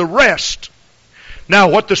is the rest. Now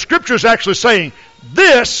what the Scripture is actually saying,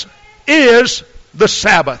 this is the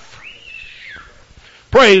Sabbath.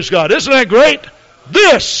 Praise God. Isn't that great?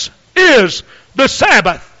 This is the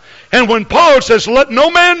Sabbath. And when Paul says, let no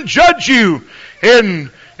man judge you in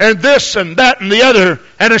this and that and the other,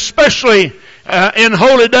 and especially in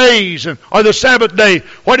holy days or the Sabbath day,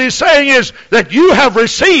 what he's saying is that you have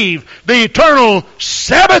received the eternal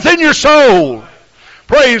Sabbath in your soul.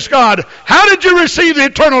 Praise God. How did you receive the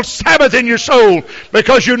eternal Sabbath in your soul?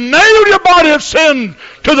 Because you nailed your body of sin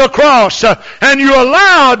to the cross, and you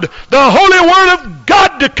allowed the Holy Word of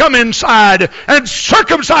God to come inside and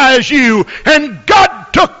circumcise you, and God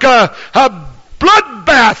took a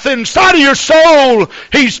bloodbath inside of your soul.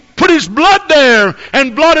 He's put His blood there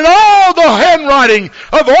and blotted all the handwriting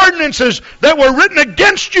of ordinances that were written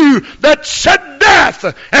against you that said death.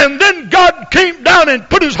 And then God came down and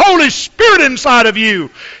put His Holy Spirit inside of you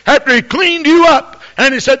after He cleaned you up.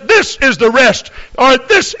 And He said, this is the rest, or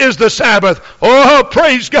this is the Sabbath. Oh,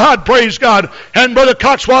 praise God, praise God. And Brother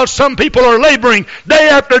Coxwell, some people are laboring day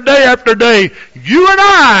after day after day. You and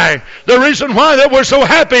I, the reason why that we're so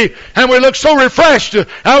happy and we look so refreshed and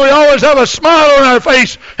we always have a smile on our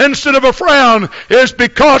face instead of a frown is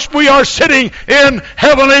because we are sitting in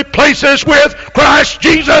heavenly places with Christ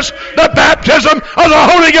Jesus. The baptism of the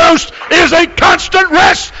Holy Ghost is a constant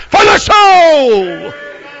rest for the soul.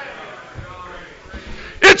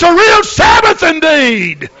 It's a real Sabbath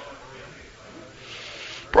indeed.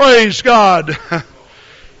 Praise God.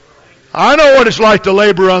 I know what it's like to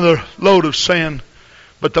labor on the load of sin.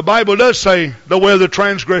 But the Bible does say the way of the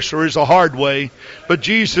transgressor is a hard way. But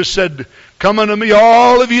Jesus said, come unto me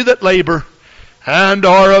all of you that labor and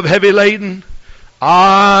are of heavy laden.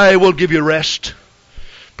 I will give you rest.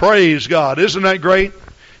 Praise God. Isn't that great?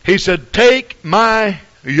 He said, take my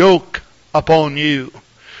yoke upon you.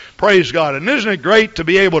 Praise God. And isn't it great to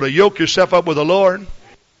be able to yoke yourself up with the Lord?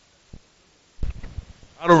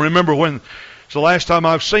 I don't remember when it's the last time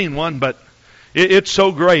I've seen one, but it's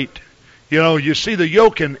so great. You know, you see the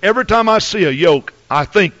yoke, and every time I see a yoke, I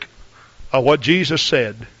think of what Jesus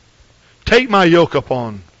said. Take my yoke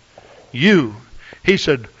upon you. He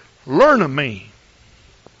said, learn of me.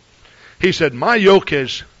 He said, my yoke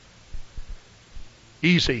is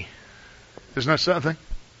easy. Isn't that something?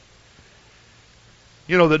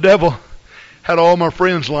 You know, the devil had all my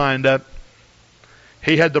friends lined up.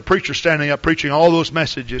 He had the preacher standing up preaching all those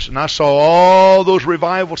messages, and I saw all those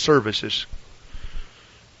revival services.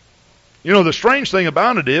 You know, the strange thing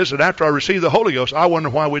about it is that after I received the Holy Ghost, I wonder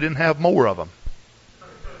why we didn't have more of them.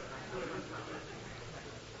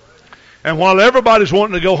 And while everybody's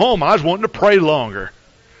wanting to go home, I was wanting to pray longer.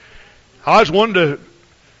 I just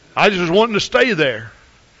wanting to stay there.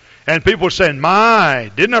 And people were saying,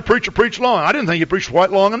 my, didn't our preacher preach long? I didn't think he preached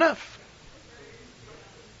quite long enough.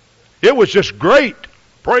 It was just great.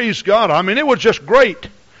 Praise God. I mean, it was just great.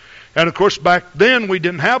 And of course, back then we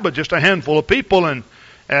didn't have but just a handful of people. And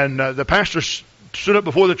the pastor stood up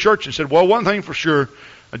before the church and said, well, one thing for sure,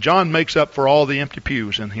 John makes up for all the empty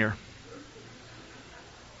pews in here.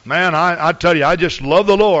 Man, I tell you, I just love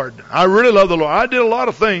the Lord. I really love the Lord. I did a lot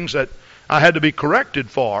of things that I had to be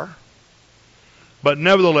corrected for. But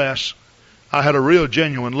nevertheless, I had a real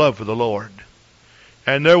genuine love for the Lord.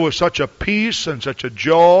 And there was such a peace and such a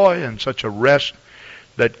joy and such a rest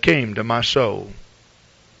that came to my soul.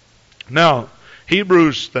 Now,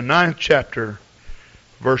 Hebrews, the 9th chapter,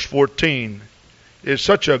 verse 14, is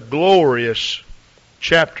such a glorious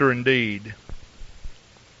chapter indeed.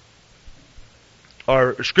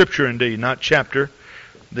 Or scripture indeed, not chapter.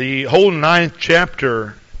 The whole 9th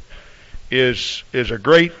chapter is a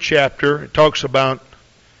great chapter. It talks about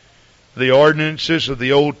the ordinances of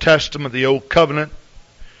the Old Testament, the Old Covenant,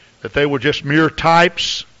 that they were just mere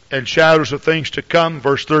types and shadows of things to come.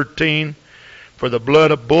 Verse 13, for the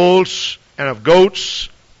blood of bulls and of goats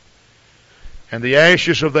and the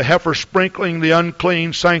ashes of the heifer sprinkling the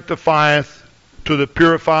unclean sanctifieth to the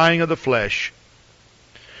purifying of the flesh.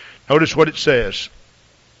 Notice what it says.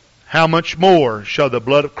 How much more shall the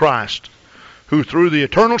blood of Christ, who through the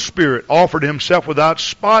eternal Spirit offered Himself without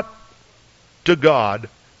spot to God,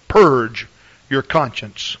 purge your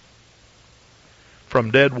conscience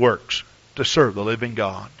from dead works to serve the living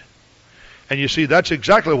God. And you see, that's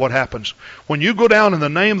exactly what happens. When you go down in the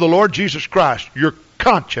name of the Lord Jesus Christ, your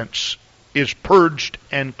conscience is purged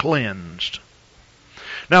and cleansed.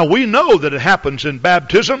 Now, we know that it happens in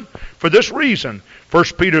baptism for this reason.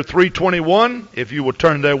 1 Peter 3:21, if you will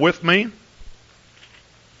turn there with me.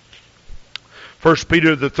 1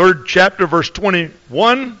 Peter, the 3rd chapter, verse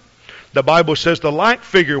 21, the Bible says, the like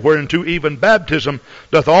figure whereunto even baptism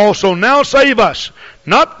doth also now save us,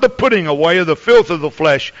 not the putting away of the filth of the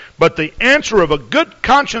flesh, but the answer of a good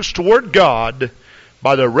conscience toward God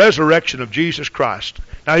by the resurrection of Jesus Christ.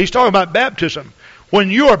 Now, he's talking about baptism. When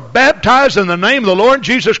you are baptized in the name of the Lord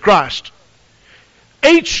Jesus Christ,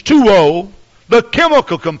 H2O, the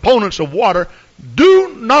chemical components of water,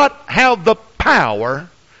 do not have the power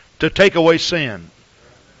to take away sin.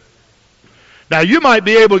 Now, you might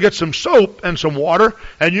be able to get some soap and some water,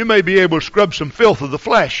 and you may be able to scrub some filth of the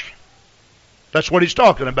flesh. That's what he's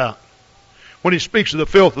talking about when he speaks of the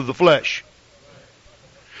filth of the flesh.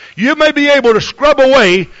 You may be able to scrub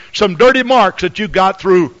away some dirty marks that you got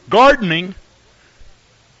through gardening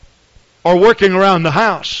or working around the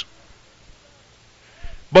house.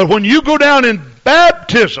 But when you go down in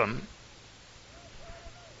baptism,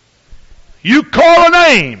 you call a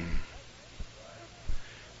name.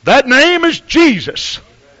 That name is Jesus,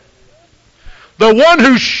 the one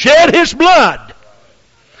who shed His blood.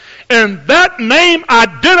 And that name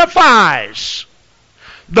identifies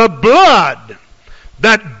the blood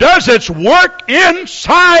that does its work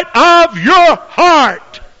inside of your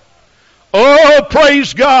heart. Oh,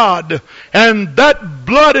 praise God. And that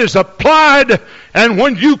blood is applied, and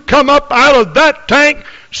when you come up out of that tank,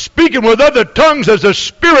 speaking with other tongues as the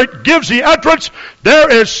Spirit gives the utterance, there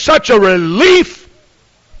is such a relief.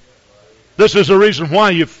 This is the reason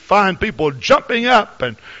why you find people jumping up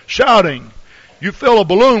and shouting. You fill a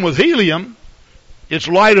balloon with helium, it's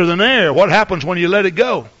lighter than air. What happens when you let it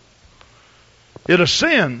go? It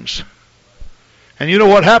ascends. And you know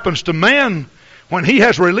what happens to man when he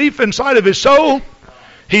has relief inside of his soul?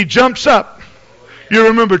 He jumps up. You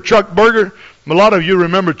remember Chuck Berger? A lot of you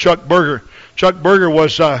remember Chuck Berger. Chuck Berger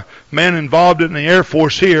was a man involved in the Air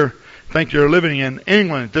Force here. I think you're living in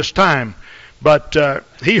England at this time. But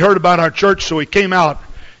he heard about our church, so he came out,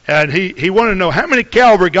 and he wanted to know, how many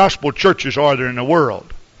Calvary Gospel churches are there in the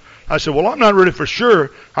world? I said, well, I'm not really for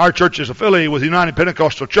sure. Our church is affiliated with United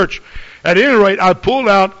Pentecostal Church. At any rate, I pulled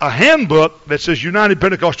out a handbook that says United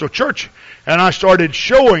Pentecostal Church, and I started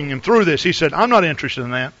showing him through this. He said, I'm not interested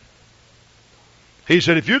in that. He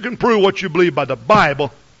said, if you can prove what you believe by the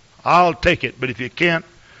Bible, I'll take it. But if you can't,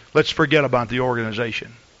 let's forget about the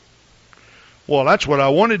organization. Well, that's what I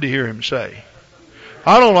wanted to hear him say.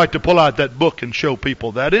 I don't like to pull out that book and show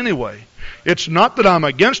people that anyway. It's not that I'm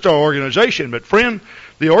against our organization, but friend,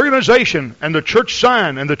 the organization and the church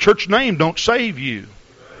sign and the church name don't save you.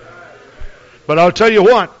 But I'll tell you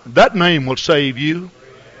what, that name will save you.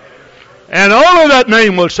 And only that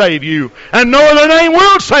name will save you. And no other name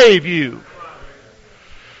will save you.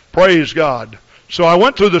 Praise God. So I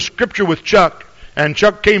went through the scripture with Chuck, and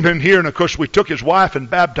Chuck came in here, and of course we took his wife and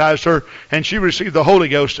baptized her, and she received the Holy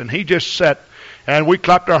Ghost, and he just sat, and we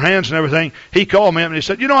clapped our hands and everything. He called me up and he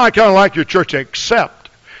said, you know, I kind of like your church, except,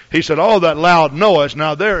 he said, all that loud noise.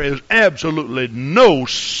 Now there is absolutely no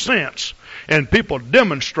sense in people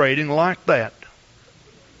demonstrating like that.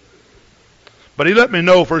 But he let me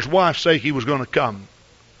know for his wife's sake he was going to come.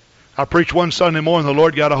 I preached one Sunday morning, the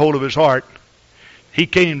Lord got a hold of his heart. He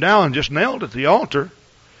came down and just knelt at the altar,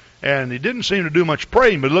 and he didn't seem to do much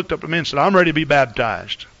praying, but he looked up at me and said, I'm ready to be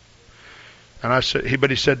baptized. And I said, but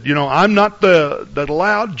he said, you know, I'm not the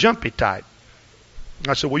loud, jumpy type.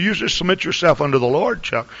 I said, well, you just submit yourself unto the Lord,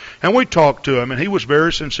 Chuck. And we talked to him, and he was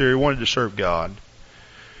very sincere. He wanted to serve God.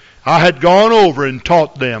 I had gone over and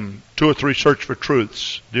taught them 2 or 3 search for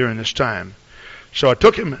truths during this time. So I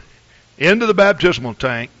took him into the baptismal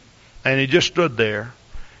tank, and he just stood there.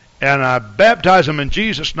 And I baptized him in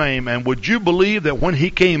Jesus' name. And would you believe that when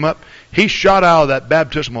he came up, he shot out of that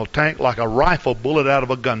baptismal tank like a rifle bullet out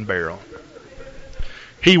of a gun barrel.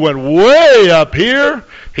 He went way up here.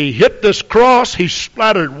 He hit this cross. He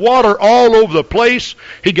splattered water all over the place.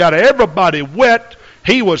 He got everybody wet.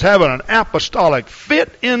 He was having an apostolic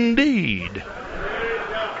fit indeed.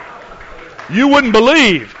 You wouldn't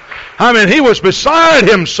believe. I mean, he was beside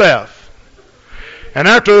himself. And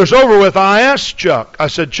after it was over with, I asked Chuck. I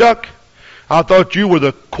said, Chuck, I thought you were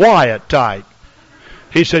the quiet type.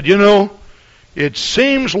 He said, you know, it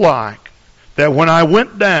seems like that when I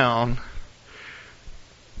went down,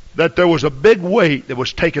 that there was a big weight that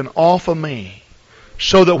was taken off of me.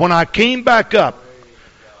 So that when I came back up,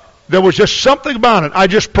 there was just something about it. I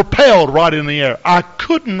just propelled right in the air. I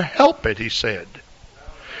couldn't help it, he said.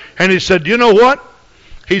 And he said, you know what?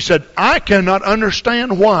 He said, I cannot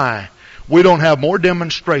understand why we don't have more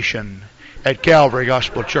demonstration at Calvary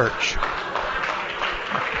Gospel Church.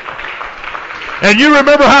 And you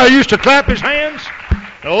remember how he used to clap his hands?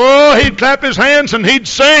 Oh, he'd clap his hands and he'd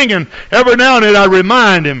sing, and every now and then I'd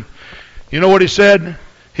remind him. You know what he said?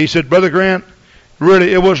 He said, Brother Grant,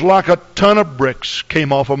 really, it was like a ton of bricks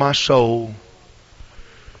came off of my soul.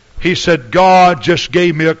 He said, God just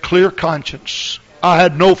gave me a clear conscience. I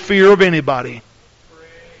had no fear of anybody.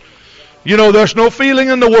 You know, there's no feeling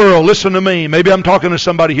in the world. Listen to me. Maybe I'm talking to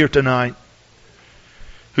somebody here tonight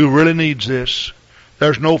who really needs this.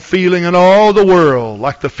 There's no feeling in all the world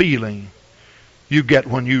like the feeling you get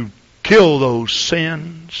when you kill those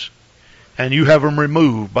sins and you have them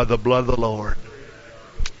removed by the blood of the Lord.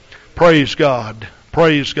 Praise God.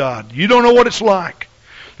 Praise God. You don't know what it's like.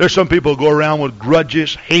 There's some people who go around with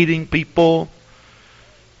grudges, hating people,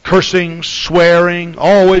 cursing, swearing,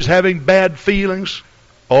 always having bad feelings.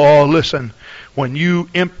 Oh, listen, when you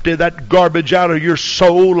empty that garbage out of your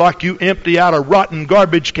soul like you empty out a rotten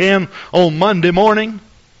garbage can on Monday morning,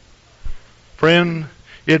 friend,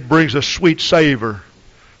 It brings a sweet savor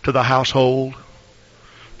to the household.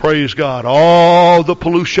 Praise God. All the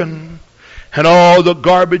pollution and all the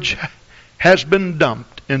garbage has been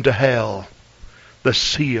dumped into hell, the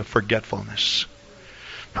sea of forgetfulness.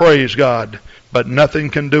 Praise God. But nothing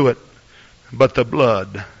can do it but the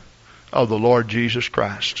blood of the Lord Jesus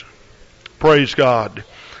Christ. Praise God.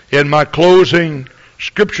 In my closing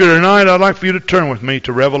scripture tonight, I'd like for you to turn with me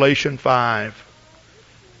to Revelation 5.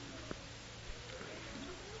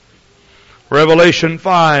 Revelation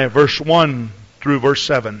 5, verse 1 through verse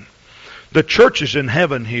 7. The church is in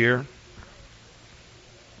heaven here.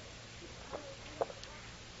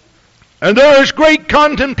 And there is great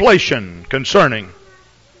contemplation concerning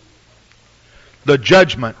the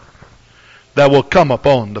judgment that will come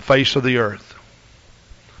upon the face of the earth.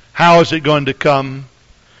 How is it going to come?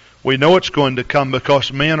 We know it's going to come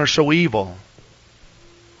because men are so evil.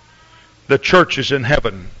 The church is in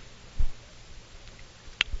heaven.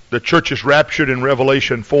 The church is raptured in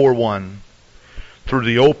Revelation 4:1 through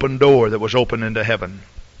the open door that was opened into heaven.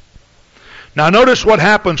 Now notice what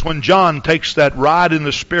happens when John takes that ride in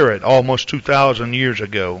the Spirit almost 2,000 years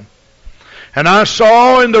ago. And I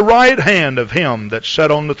saw in the right hand of him that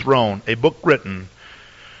sat on the throne a book written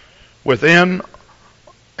within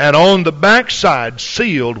and on the backside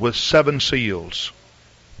sealed with 7 seals.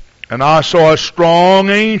 And I saw a strong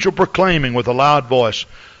angel proclaiming with a loud voice,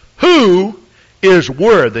 "Who is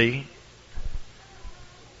worthy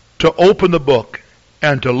to open the book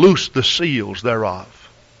and to loose the seals thereof?"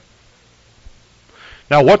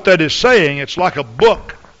 Now what that is saying, it's like a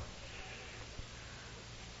book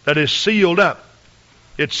that is sealed up.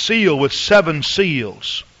 It's sealed with 7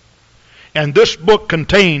 seals. And this book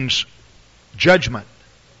contains judgment.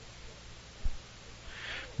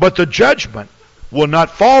 But the judgment will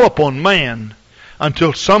not fall upon man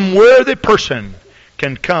until some worthy person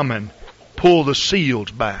can come and pull the seals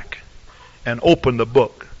back and open the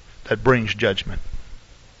book that brings judgment.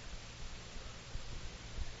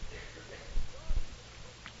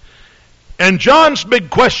 And John's big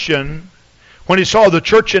question when he saw the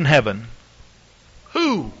church in heaven,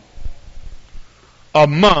 who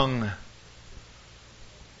among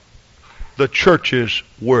the church is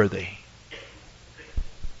worthy?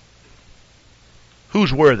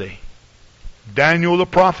 Who's worthy? Daniel the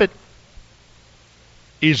prophet?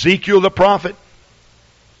 Ezekiel the prophet?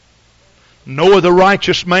 Noah the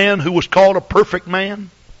righteous man who was called a perfect man?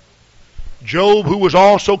 Job who was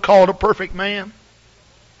also called a perfect man?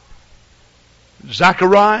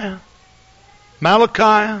 Zechariah?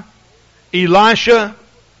 Malachi? Elisha?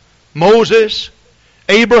 Moses?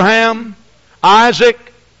 Abraham? Isaac?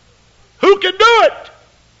 Who can do it?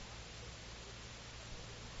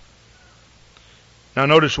 Now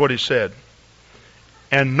notice what he said.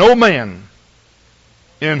 And no man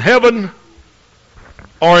in heaven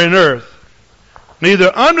or in earth,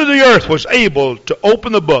 neither under the earth was able to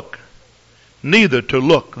open the book, neither to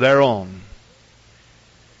look thereon.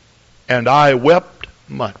 And I wept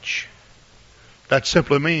much. That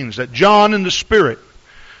simply means that John in the Spirit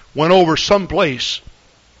went over someplace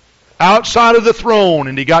outside of the throne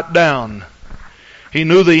and he got down. He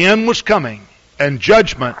knew the end was coming and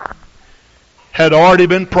judgment had already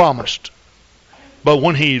been promised. But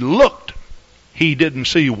when he looked, he didn't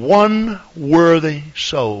see one worthy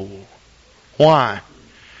soul. Why?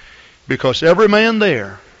 Because every man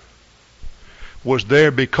there was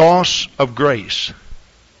there because of grace.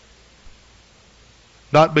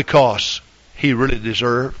 Not because he really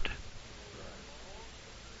deserved.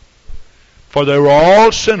 For they were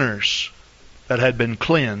all sinners that had been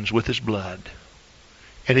cleansed with his blood.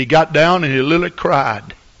 And he got down and he literally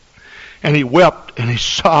cried. And he wept and he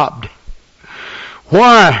sobbed.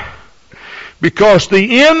 Why? Because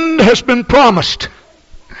the end has been promised.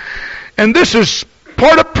 And this is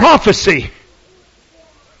part of prophecy.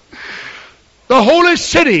 The holy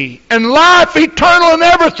city and life eternal and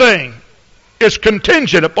everything is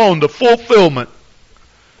contingent upon the fulfillment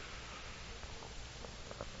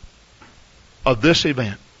of this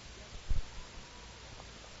event.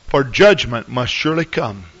 For judgment must surely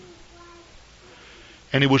come.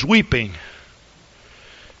 And he was weeping.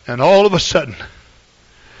 And all of a sudden,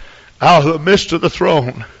 out of the midst of the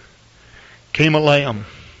throne came a lamb.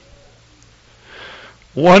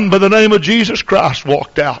 One by the name of Jesus Christ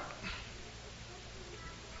walked out.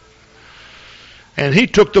 And he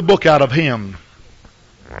took the book out of him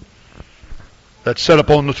that sat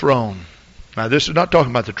upon the throne. Now this is not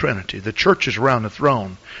talking about the Trinity. The church is around the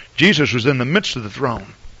throne. Jesus was in the midst of the throne.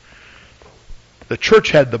 The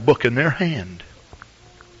church had the book in their hand.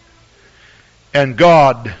 And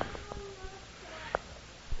God,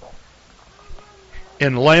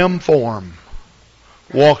 in lamb form,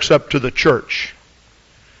 walks up to the church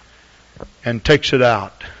and takes it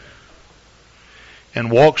out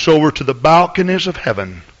and walks over to the balconies of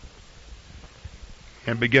heaven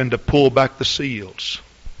and began to pull back the seals.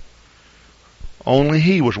 Only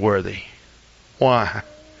he was worthy. Why?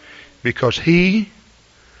 Because he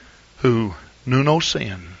who knew no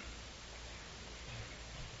sin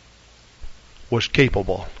was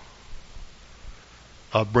capable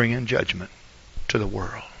of bringing judgment to the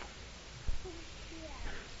world.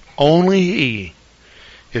 Only he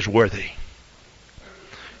is worthy.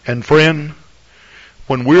 And friend,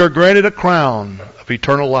 when we are granted a crown of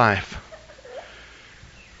eternal life,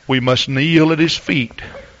 we must kneel at his feet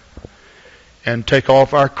and take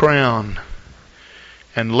off our crown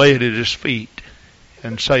and lay it at his feet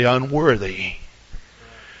and say, unworthy,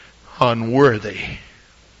 unworthy,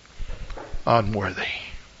 unworthy.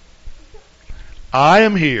 I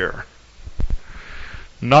am here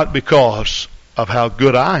not because of how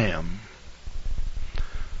good I am,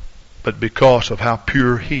 but because of how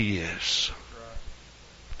pure he is.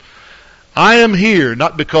 I am here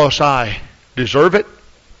not because I deserve it,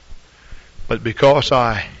 but because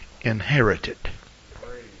I inherit it.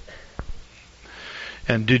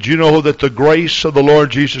 And did you know that the grace of the Lord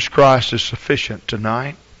Jesus Christ is sufficient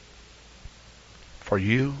tonight for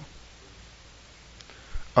you?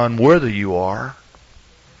 Unworthy you are,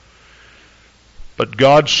 but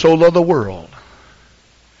God so loved the world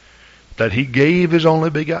that he gave his only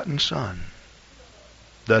begotten Son,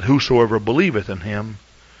 that whosoever believeth in him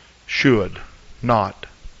should not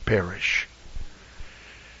perish.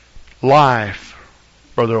 Life,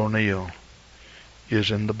 Brother O'Neill,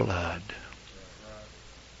 is in the blood.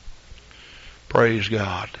 Praise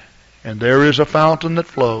God. And there is a fountain that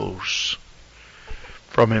flows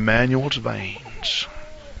from Emmanuel's veins.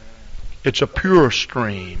 It's a pure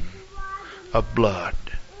stream of blood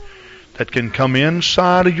that can come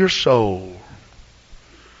inside of your soul,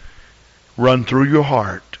 run through your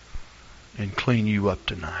heart, and clean you up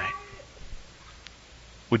tonight.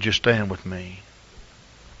 Would you stand with me?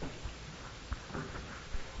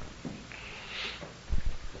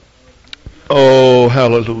 Oh,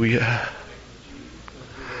 hallelujah.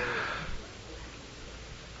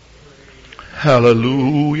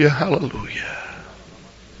 Hallelujah, hallelujah.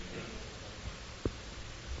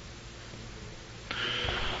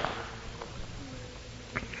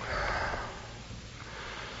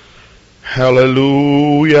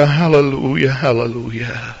 Hallelujah, hallelujah,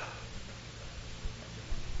 hallelujah.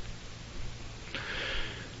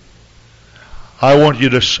 I want you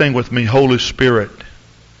to sing with me, Holy Spirit,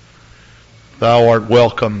 thou art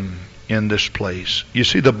welcome in this place. You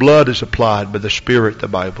see, the blood is applied by the Spirit, the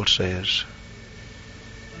Bible says.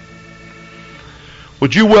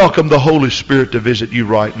 Would you welcome the Holy Spirit to visit you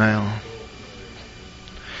right now?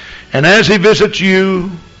 And as he visits you,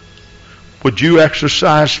 would you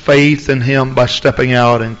exercise faith in him by stepping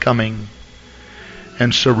out and coming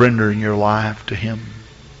and surrendering your life to him?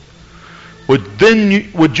 Would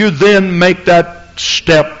you then make that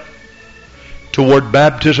step toward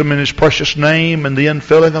baptism in his precious name and the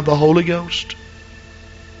infilling of the Holy Ghost?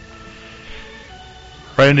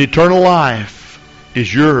 And eternal life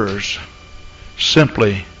is yours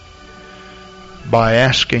simply by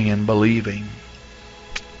asking and believing.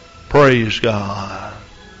 Praise God.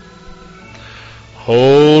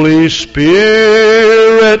 Holy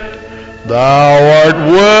Spirit, thou art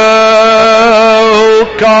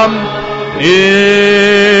welcome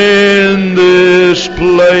in this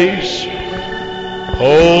place.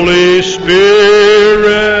 Holy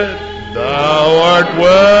Spirit, thou art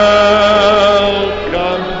welcome